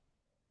grow.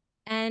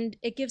 And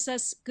it gives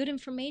us good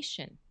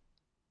information.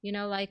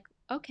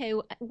 Okay,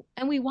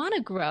 and we want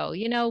to grow.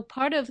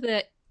 Part of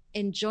the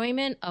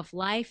enjoyment of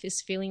life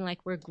is feeling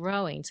like we're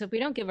growing. So if we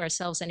don't give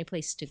ourselves any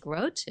place to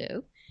grow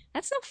to,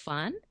 that's no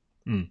fun.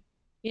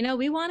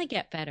 We want to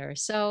get better.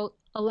 So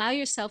allow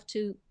yourself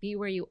to be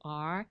where you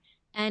are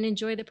and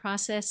enjoy the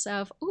process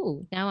of,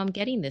 ooh, now I'm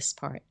getting this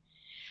part.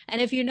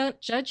 And if you're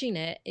not judging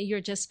it,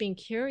 you're just being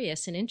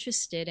curious and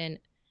interested in,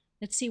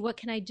 let's see, what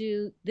can I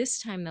do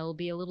this time that will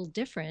be a little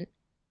different,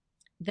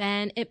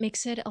 then it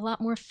makes it a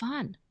lot more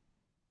fun.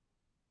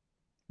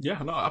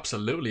 Yeah, no,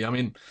 absolutely. I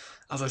mean,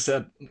 as I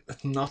said,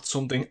 it's not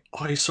something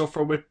I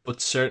suffer with,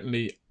 but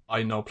certainly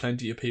I know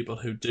plenty of people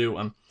who do.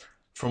 And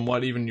from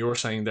what even you're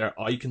saying there,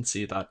 I can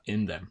see that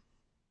in them.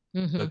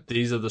 Mm-hmm. That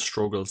these are the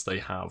struggles they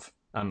have.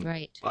 And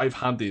right. I've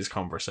had these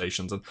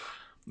conversations, and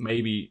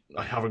maybe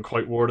I haven't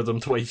quite worded them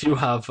the way you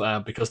have,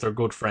 because they're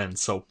good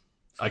friends. So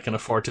I can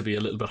afford to be a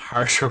little bit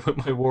harsher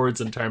with my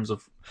words in terms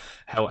of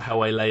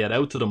how I lay it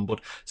out to them.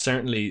 But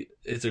certainly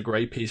it's a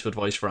great piece of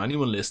advice for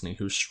anyone listening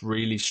who's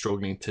really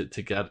struggling to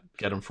get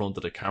in front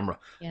of the camera.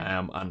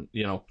 Yeah. And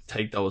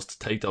take those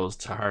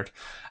to heart.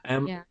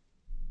 Yeah.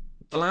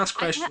 The last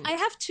question. I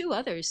have two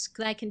others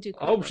that I can do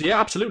quickly. Oh, yeah,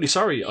 absolutely.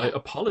 Sorry, yeah. I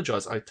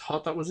apologize. I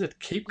thought that was it.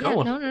 Keep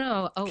going.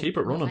 No. Oh, keep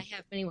it running. I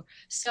have many more.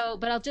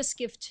 But I'll just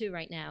give two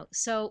right now.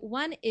 So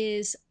one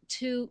is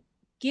to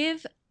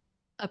give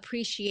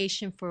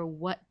appreciation for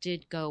what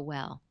did go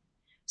well.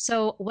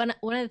 So one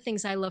of the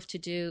things I love to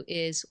do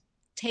is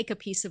take a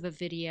piece of a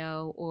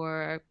video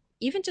or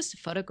even just a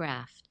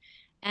photograph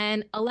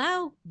and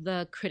allow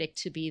the critic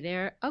to be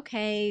there.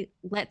 Okay,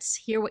 let's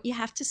hear what you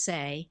have to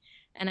say.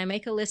 and I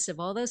make a list of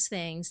all those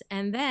things.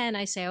 And then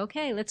I say,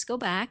 okay, let's go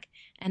back.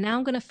 And now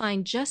I'm going to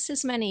find just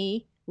as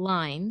many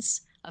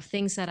lines of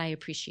things that I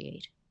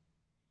appreciate.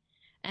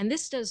 And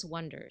this does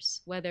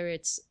wonders, whether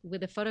it's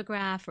with a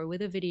photograph or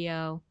with a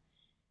video,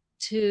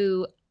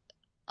 to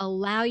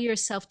allow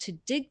yourself to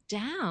dig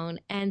down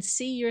and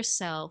see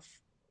yourself,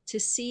 to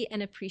see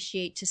and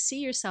appreciate, to see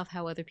yourself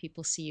how other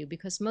people see you,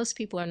 because most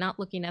people are not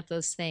looking at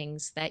those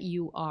things that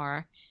you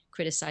are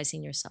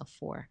criticizing yourself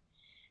for.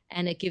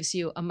 And it gives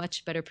you a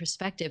much better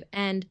perspective.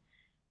 And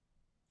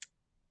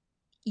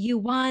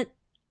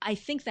I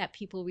think that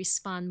people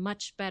respond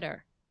much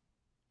better,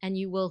 and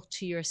you will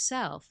to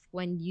yourself,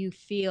 when you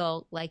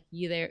feel like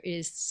there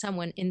is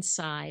someone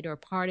inside or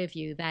part of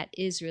you that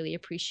is really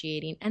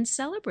appreciating and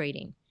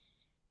celebrating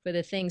for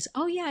the things.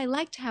 Oh yeah, I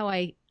liked how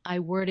I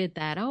worded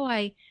that. Oh,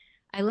 I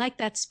liked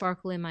that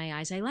sparkle in my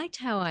eyes. I liked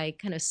how I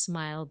kind of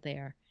smiled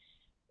there.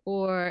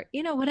 Or,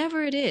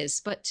 whatever it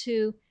is, but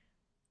to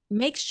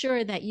make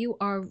sure that you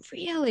are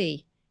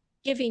really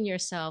giving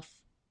yourself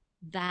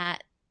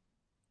that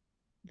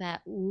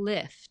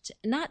lift,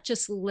 not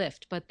just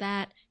lift, but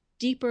that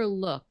deeper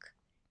look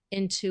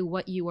into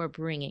what you are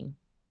bringing.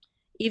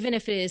 Even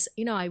if it is,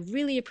 I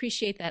really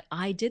appreciate that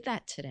I did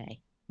that today,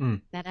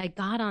 that I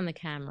got on the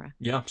camera.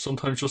 Yeah,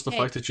 sometimes just the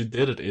fact that you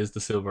did it is the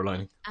silver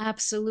lining.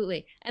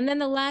 Absolutely. And then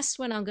the last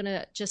one I'm going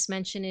to just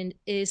mention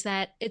is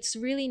that it's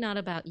really not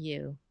about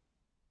you.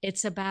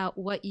 It's about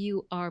what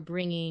you are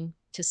bringing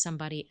to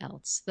somebody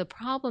else, the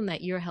problem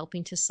that you're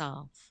helping to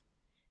solve,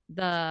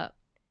 the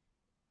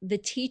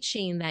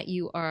teaching that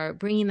you are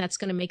bringing that's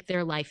going to make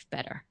their life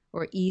better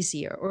or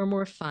easier or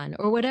more fun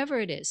or whatever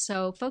it is.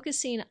 So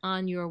focusing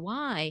on your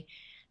why,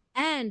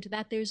 and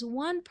that there's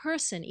one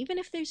person, even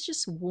if there's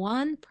just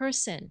one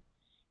person,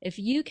 if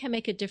you can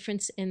make a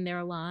difference in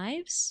their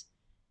lives,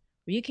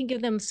 or you can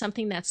give them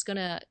something that's going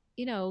to,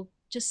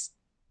 just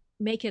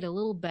make it a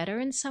little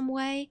better in some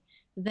way,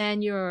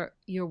 then your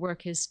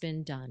work has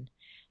been done.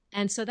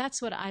 And so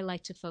that's what I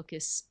like to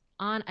focus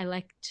on. I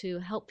like to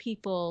help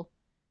people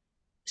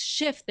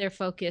shift their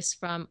focus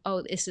from,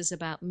 oh, this is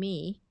about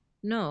me.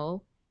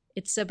 No,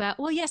 it's about,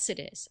 well, yes, it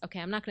is. Okay,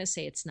 I'm not going to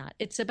say it's not.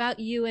 It's about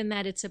you, and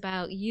that it's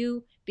about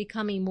you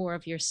becoming more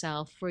of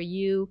yourself, for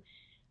you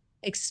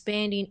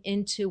expanding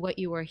into what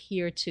you are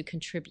here to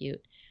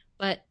contribute.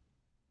 But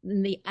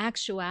in the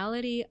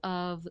actuality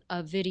of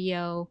a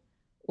video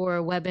or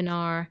a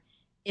webinar,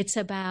 it's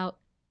about,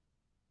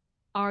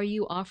 are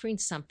you offering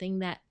something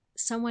that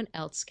someone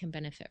else can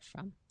benefit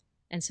from?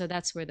 And so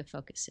that's where the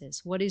focus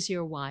is. What is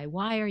your why?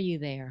 Why are you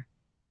there?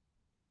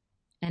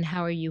 And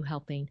how are you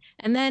helping?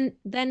 And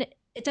then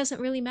it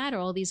doesn't really matter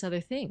all these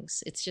other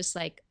things. It's just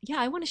like, yeah,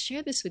 I want to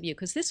share this with you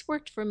because this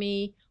worked for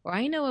me, or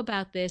I know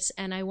about this,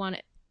 and I want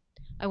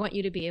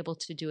you to be able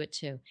to do it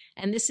too.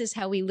 And this is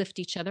how we lift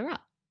each other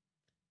up.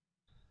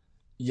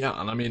 Yeah,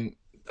 and I mean,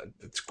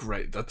 it's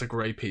great. That's a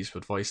great piece of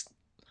advice.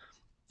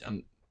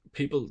 And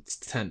people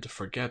tend to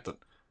forget that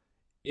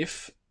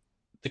if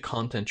the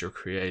content you're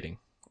creating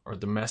or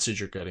the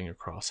message you're getting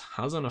across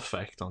has an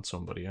effect on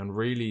somebody and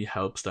really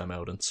helps them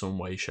out in some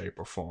way, shape,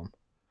 or form,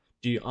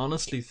 do you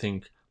honestly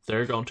think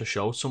they're going to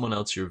show someone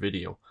else your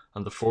video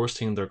and the first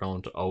thing they're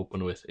going to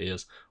open with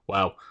is,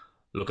 wow,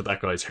 look at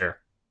that guy's hair?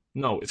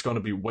 No, it's going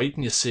to be, wait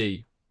and you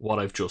see what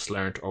I've just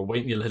learned, or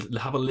wait and you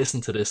have a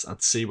listen to this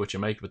and see what you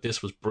make of it.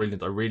 This was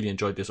brilliant. I really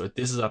enjoyed this, or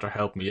this is after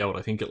helping me out.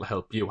 I think it'll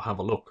help you. Have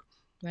a look.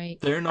 Right.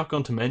 They're not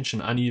going to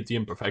mention any of the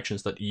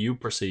imperfections that you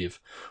perceive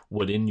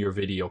within your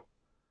video,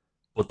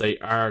 but they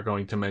are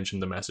going to mention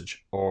the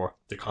message or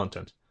the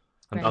content.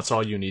 And right. That's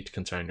all you need to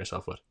concern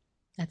yourself with.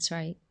 That's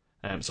right.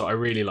 So I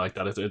really like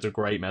that. It's a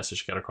great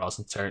message to get across,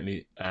 and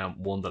certainly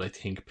one that I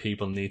think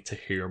people need to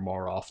hear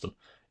more often.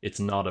 It's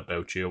not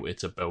about you,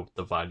 it's about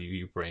the value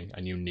you bring,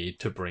 and you need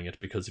to bring it,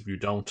 because if you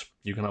don't,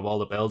 you can have all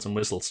the bells and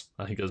whistles.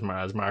 I think as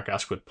Mark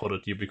Asquith put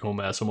it, you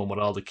become someone with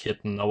all the kit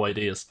and no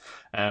ideas.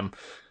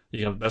 You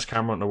can have the best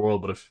camera in the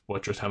world, but if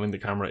what you're telling the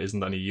camera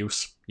isn't any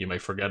use, you may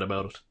forget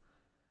about it.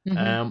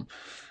 Mm-hmm.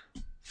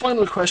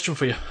 Final question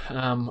for you,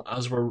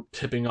 as we're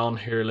tipping on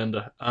here,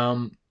 Linda.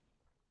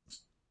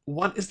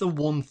 What is the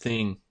one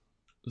thing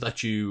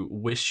that you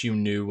wish you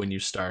knew when you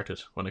started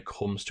when it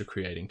comes to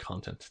creating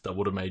content that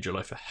would have made your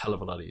life a hell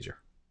of a lot easier?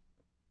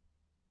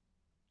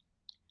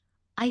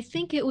 I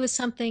think it was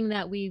something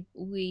that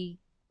we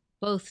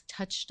both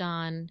touched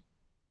on,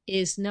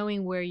 is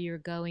knowing where you're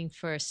going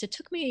first. It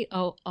took me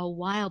a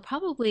while,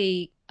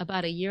 probably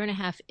about 1.5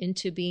 years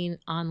into being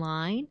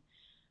online,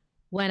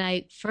 when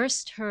I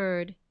first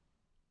heard,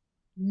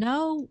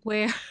 know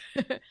where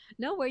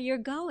you're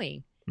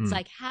going. It's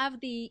like,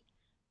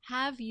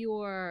 have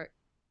your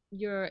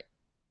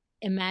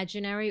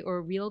imaginary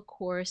or real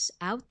course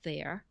out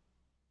there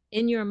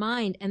in your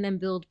mind, and then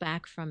build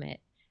back from it.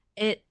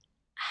 It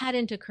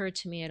hadn't occurred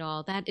to me at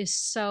all. That is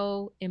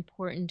so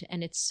important,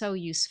 and it's so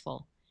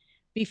useful.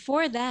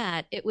 Before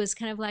that, it was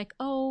kind of like,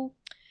 oh,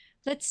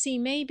 let's see,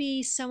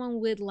 maybe someone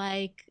would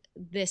like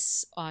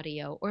this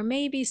audio, or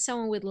maybe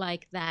someone would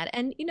like that.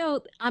 And,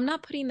 I'm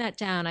not putting that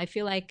down. I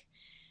feel like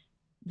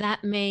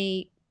that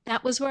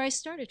was where I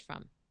started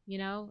from.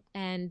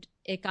 and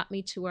it got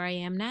me to where I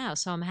am now.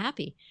 So I'm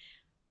happy.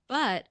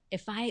 But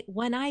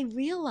when I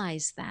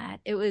realized that,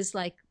 it was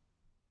like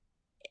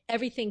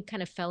everything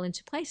kind of fell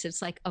into place.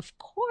 It's like, of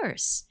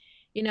course,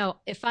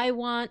 if I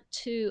want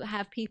to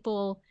have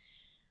people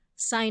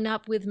sign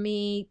up with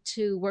me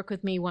to work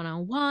with me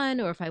one-on-one,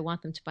 or if I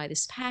want them to buy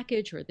this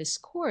package or this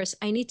course,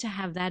 I need to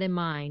have that in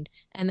mind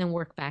and then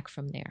work back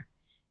from there.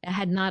 It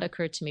had not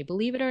occurred to me.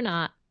 Believe it or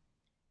not,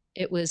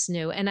 it was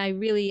new. And I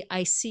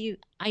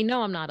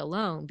know I'm not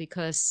alone,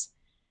 because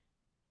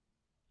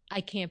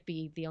I can't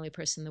be the only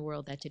person in the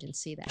world that didn't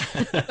see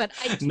that.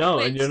 But no,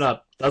 and you're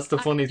not. That's the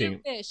funny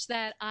thing. I wish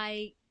that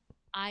I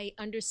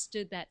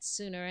understood that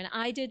sooner. And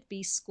I did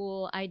B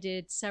school. I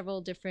did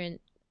several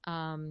different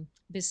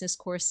business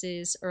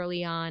courses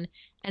early on,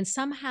 and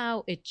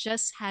somehow it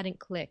just hadn't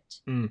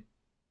clicked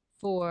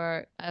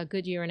for a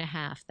good year and a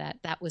half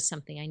that was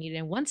something I needed.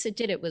 And once it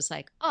did, it was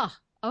like, oh,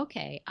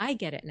 okay, I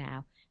get it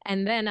now.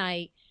 And then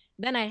I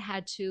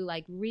had to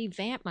like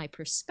revamp my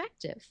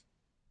perspective,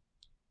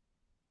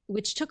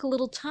 which took a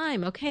little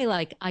time. Okay,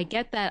 like I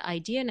get that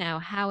idea now.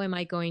 How am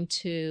I going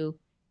to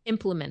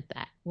implement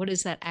that? What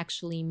does that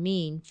actually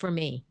mean for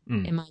me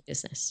in my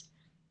business?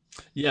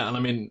 Yeah, and I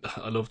mean,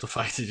 I love the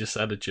fact that you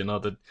said it,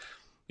 that,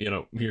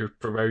 you're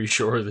very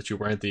sure that you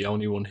weren't the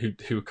only one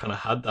who kind of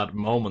had that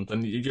moment.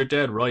 And you're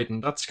dead right.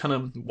 And that's kind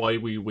of why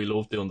we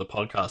love doing the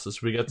podcast,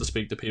 is we get to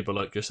speak to people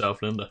like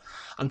yourself, Linda,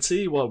 and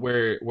see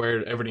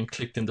where everything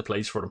clicked into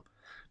place for them.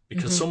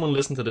 Because someone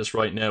listening to this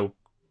right now,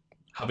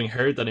 having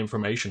heard that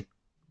information,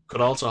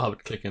 could also have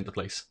it click into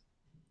place.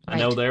 And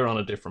now they're on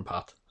a different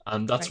path.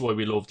 And that's why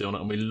we love doing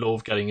it. And we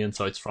love getting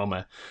insights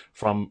from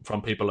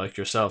people like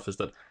yourself, is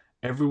that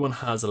everyone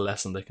has a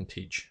lesson they can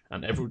teach,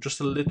 and just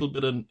a little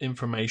bit of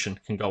information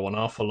can go an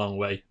awful long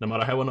way. No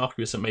matter how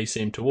innocuous it may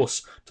seem to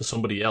us, to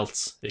somebody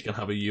else, it can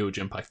have a huge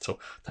impact. So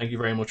thank you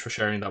very much for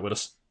sharing that with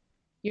us.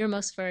 You're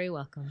most very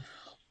welcome.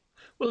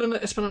 Well,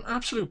 Linda, it's been an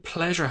absolute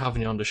pleasure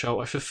having you on the show.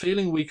 I have a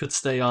feeling we could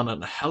stay on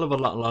it a hell of a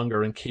lot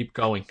longer and keep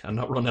going and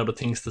not run out of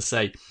things to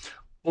say.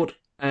 But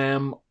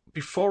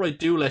before I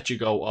do let you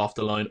go off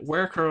the line,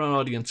 where can an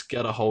audience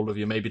get a hold of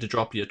you, maybe to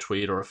drop you a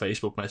tweet or a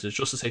Facebook message,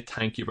 just to say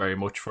thank you very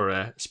much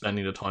for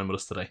spending the time with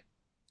us today?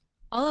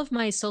 All of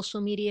my social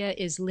media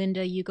is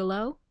Linda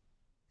Ugelow.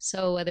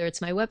 So whether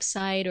it's my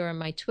website or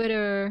my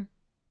Twitter,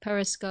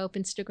 Periscope,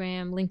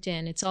 Instagram,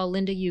 LinkedIn, it's all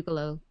Linda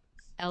Ugelow.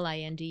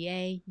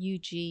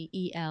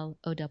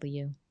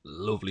 LindaUgelow.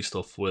 Lovely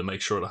stuff. We'll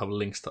make sure to have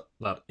links to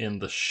that in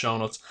the show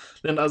notes.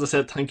 Linda, as I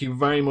said, thank you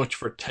very much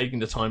for taking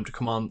the time to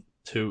come on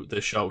to the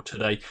show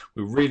today.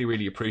 We really,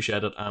 really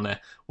appreciate it, and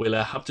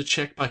we'll have to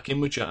check back in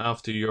with you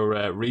after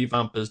your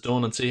revamp is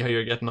done and see how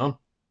you're getting on.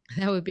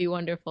 That would be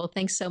wonderful.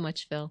 Thanks so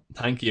much, Phil.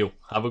 Thank you.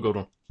 Have a good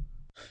one.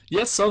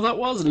 Yes, so that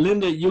was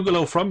Linda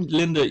Ugelow from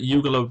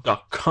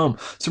lindaugelow.com.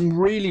 Some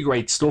really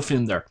great stuff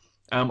in there.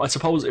 I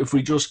suppose if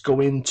we just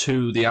go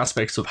into the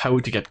aspects of how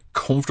to get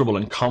comfortable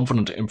and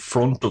confident in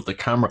front of the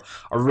camera,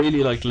 I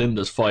really like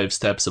Linda's 5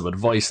 steps of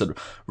advice that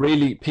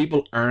really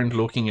people aren't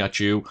looking at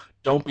you.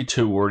 Don't be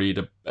too worried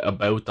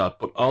about that,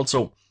 but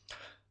also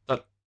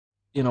that,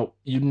 you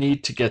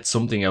need to get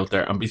something out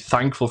there and be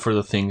thankful for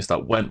the things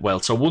that went well.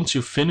 So once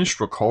you've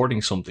finished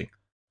recording something,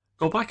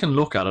 go back and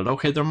look at it.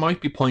 Okay, there might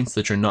be points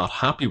that you're not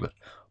happy with,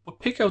 but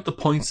pick out the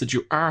points that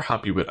you are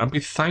happy with and be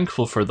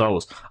thankful for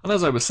those. And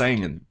as I was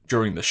saying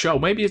during the show,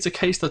 maybe it's a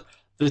case that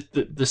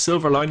the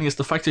silver lining is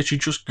the fact that you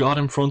just got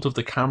in front of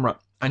the camera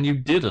and you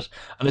did it.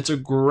 And it's a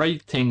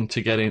great thing to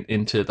get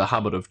into the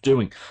habit of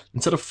doing.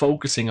 Instead of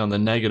focusing on the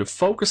negative,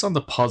 focus on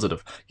the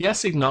positive.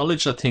 Yes,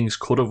 acknowledge that things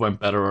could have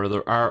went better, or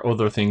there are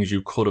other things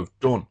you could have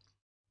done.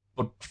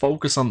 But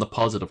focus on the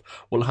positive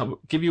will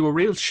give you a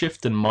real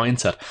shift in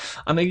mindset.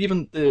 And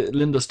even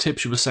Linda's tip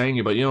she was saying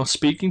about,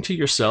 speaking to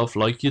yourself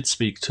like you'd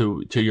speak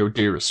to your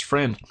dearest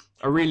friend.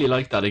 I really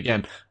like that.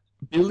 Again,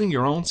 building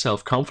your own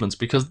self-confidence,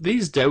 because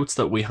these doubts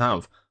that we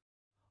have,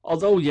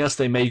 although yes,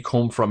 they may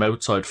come from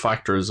outside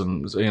factors,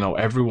 and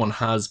everyone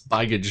has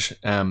baggage,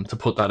 to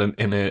put that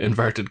in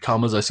inverted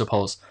commas, I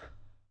suppose,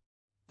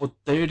 but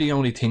they're the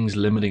only things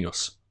limiting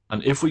us.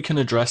 And if we can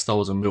address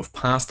those and move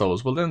past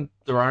those, well, then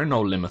there are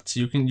no limits.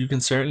 You can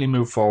certainly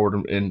move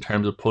forward in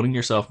terms of putting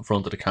yourself in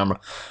front of the camera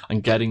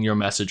and getting your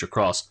message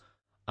across.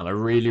 And I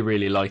really,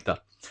 really like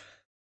that.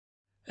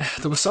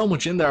 There was so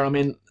much in there. I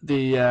mean,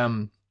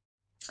 the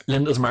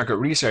Linda's market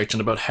research and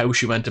about how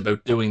she went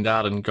about doing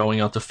that, and going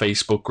out to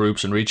Facebook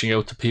groups and reaching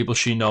out to people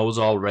she knows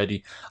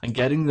already and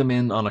getting them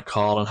in on a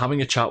call and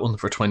having a chat with them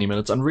for 20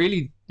 minutes and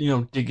really,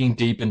 digging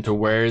deep into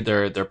where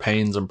their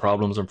pains and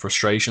problems and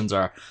frustrations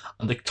are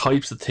and the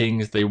types of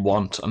things they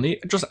want, and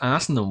just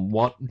asking them,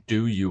 what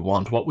do you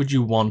want? What would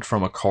you want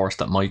from a course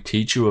that might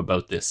teach you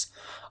about this?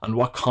 And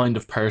what kind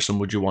of person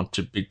would you want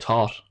to be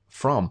taught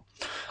from?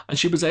 And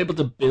she was able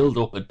to build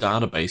up a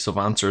database of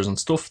answers and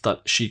stuff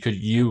that she could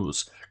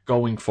use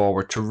going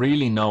forward to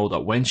really know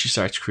that when she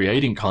starts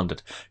creating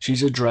content,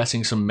 she's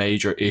addressing some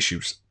major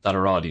issues that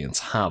her audience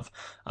have.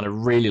 And I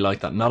really like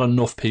that. Not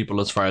enough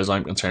people, as far as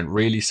I'm concerned,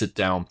 really sit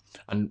down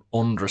and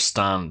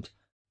understand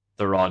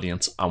their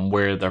audience and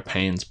where their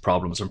pains,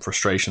 problems, and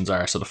frustrations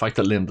are. So the fact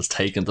that Linda's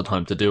taken the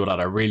time to do that,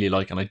 I really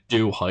like, and I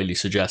do highly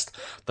suggest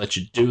that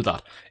you do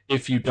that.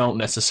 If you don't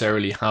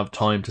necessarily have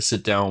time to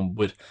sit down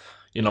with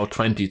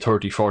 20,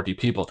 30, 40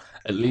 people,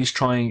 at least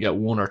try and get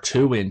one or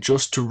two in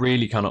just to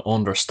really kind of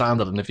understand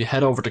it. And if you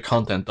head over to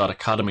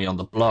content.academy on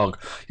the blog,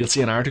 you'll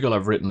see an article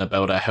I've written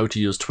about how to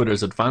use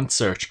Twitter's advanced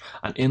search.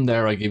 And in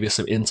there, I give you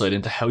some insight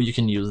into how you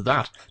can use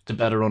that to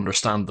better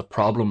understand the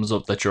problems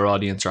that your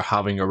audience are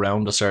having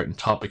around a certain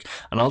topic,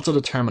 and also the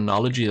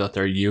terminology that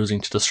they're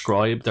using to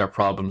describe their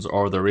problems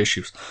or their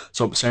issues.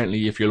 So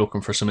certainly if you're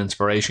looking for some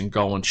inspiration,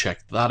 go and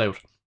check that out.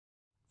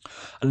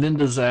 And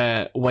Linda's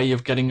way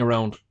of getting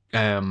around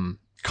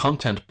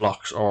content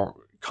blocks or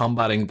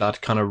combating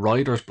that kind of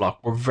writer's block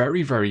were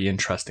very, very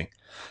interesting.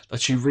 That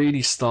she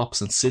really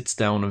stops and sits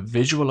down and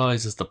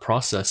visualizes the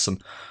process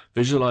and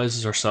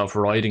visualizes herself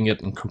writing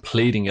it and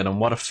completing it and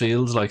what it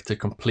feels like to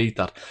complete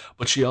that.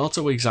 But she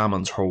also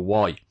examines her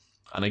why.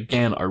 And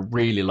again, I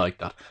really like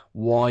that.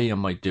 Why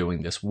am I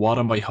doing this? What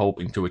am I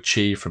hoping to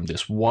achieve from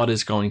this? What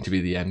is going to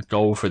be the end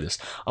goal for this?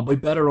 And by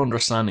better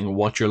understanding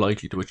what you're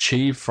likely to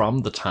achieve from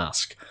the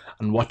task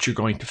and what you're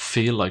going to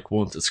feel like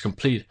once it's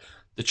complete,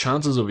 the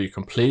chances of you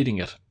completing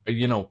it,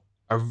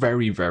 are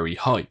very, very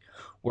high.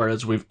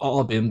 Whereas we've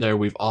all been there,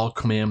 we've all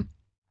come in,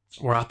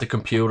 we're at the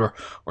computer,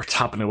 we're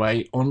tapping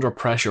away under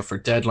pressure for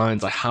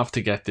deadlines. I have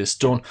to get this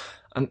done.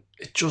 And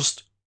it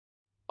just,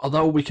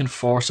 although we can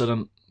force it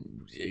and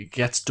it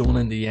gets done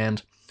in the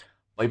end,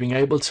 by being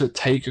able to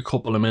take a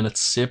couple of minutes,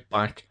 sit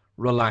back,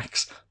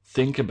 relax,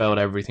 think about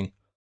everything,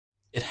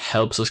 it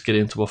helps us get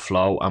into a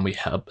flow, and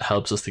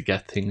helps us to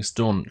get things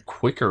done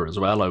quicker as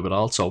well, I would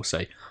also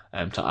say.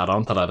 To add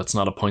on to that, it's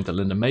not a point that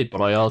Linda made,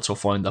 but I also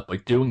find that by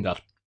doing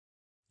that,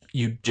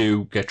 you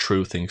do get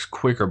through things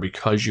quicker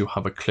because you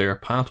have a clear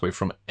pathway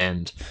from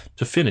end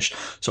to finish.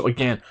 So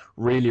again,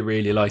 really,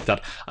 really like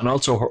that. And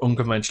also her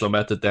unconventional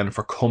method then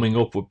for coming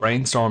up with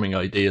brainstorming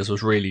ideas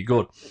was really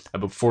good.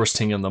 About first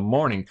thing in the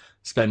morning,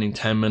 spending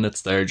 10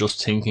 minutes there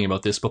just thinking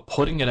about this, but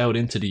putting it out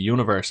into the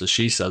universe, as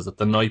she says, that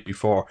the night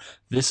before,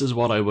 this is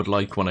what I would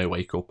like when I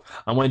wake up.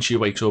 And when she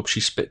wakes up, she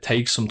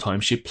takes some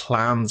time, she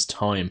plans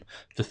time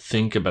to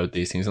think about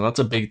these things. And that's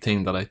a big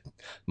thing that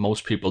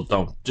most people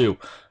don't do.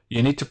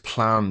 You need to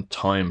plan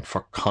time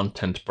for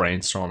content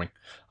brainstorming.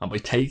 And by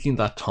taking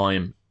that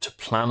time to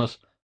plan it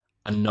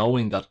and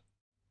knowing that,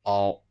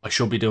 oh, I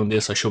should be doing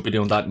this, I should be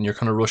doing that, and you're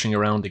kind of rushing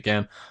around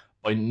again,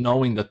 by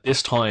knowing that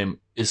this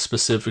time is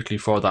specifically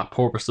for that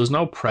purpose, there's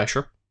no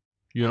pressure.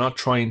 You're not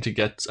trying to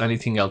get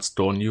anything else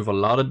done. You've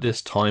allotted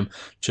this time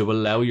to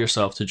allow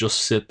yourself to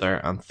just sit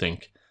there and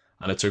think.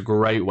 And it's a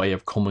great way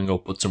of coming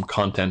up with some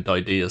content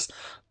ideas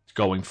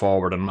going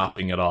forward and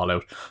mapping it all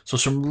out. So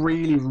some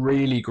really,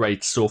 really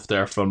great stuff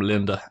there from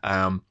Linda.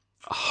 I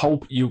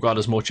hope you got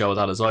as much out of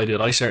that as I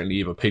did. I certainly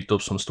even picked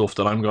up some stuff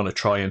that I'm going to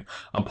try and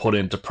put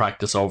into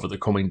practice over the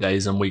coming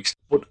days and weeks.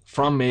 But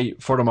from me,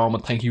 for the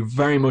moment, thank you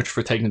very much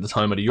for taking the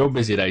time out of your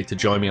busy day to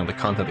join me on the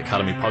Content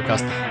Academy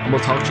podcast, and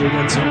we'll talk to you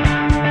again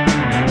soon.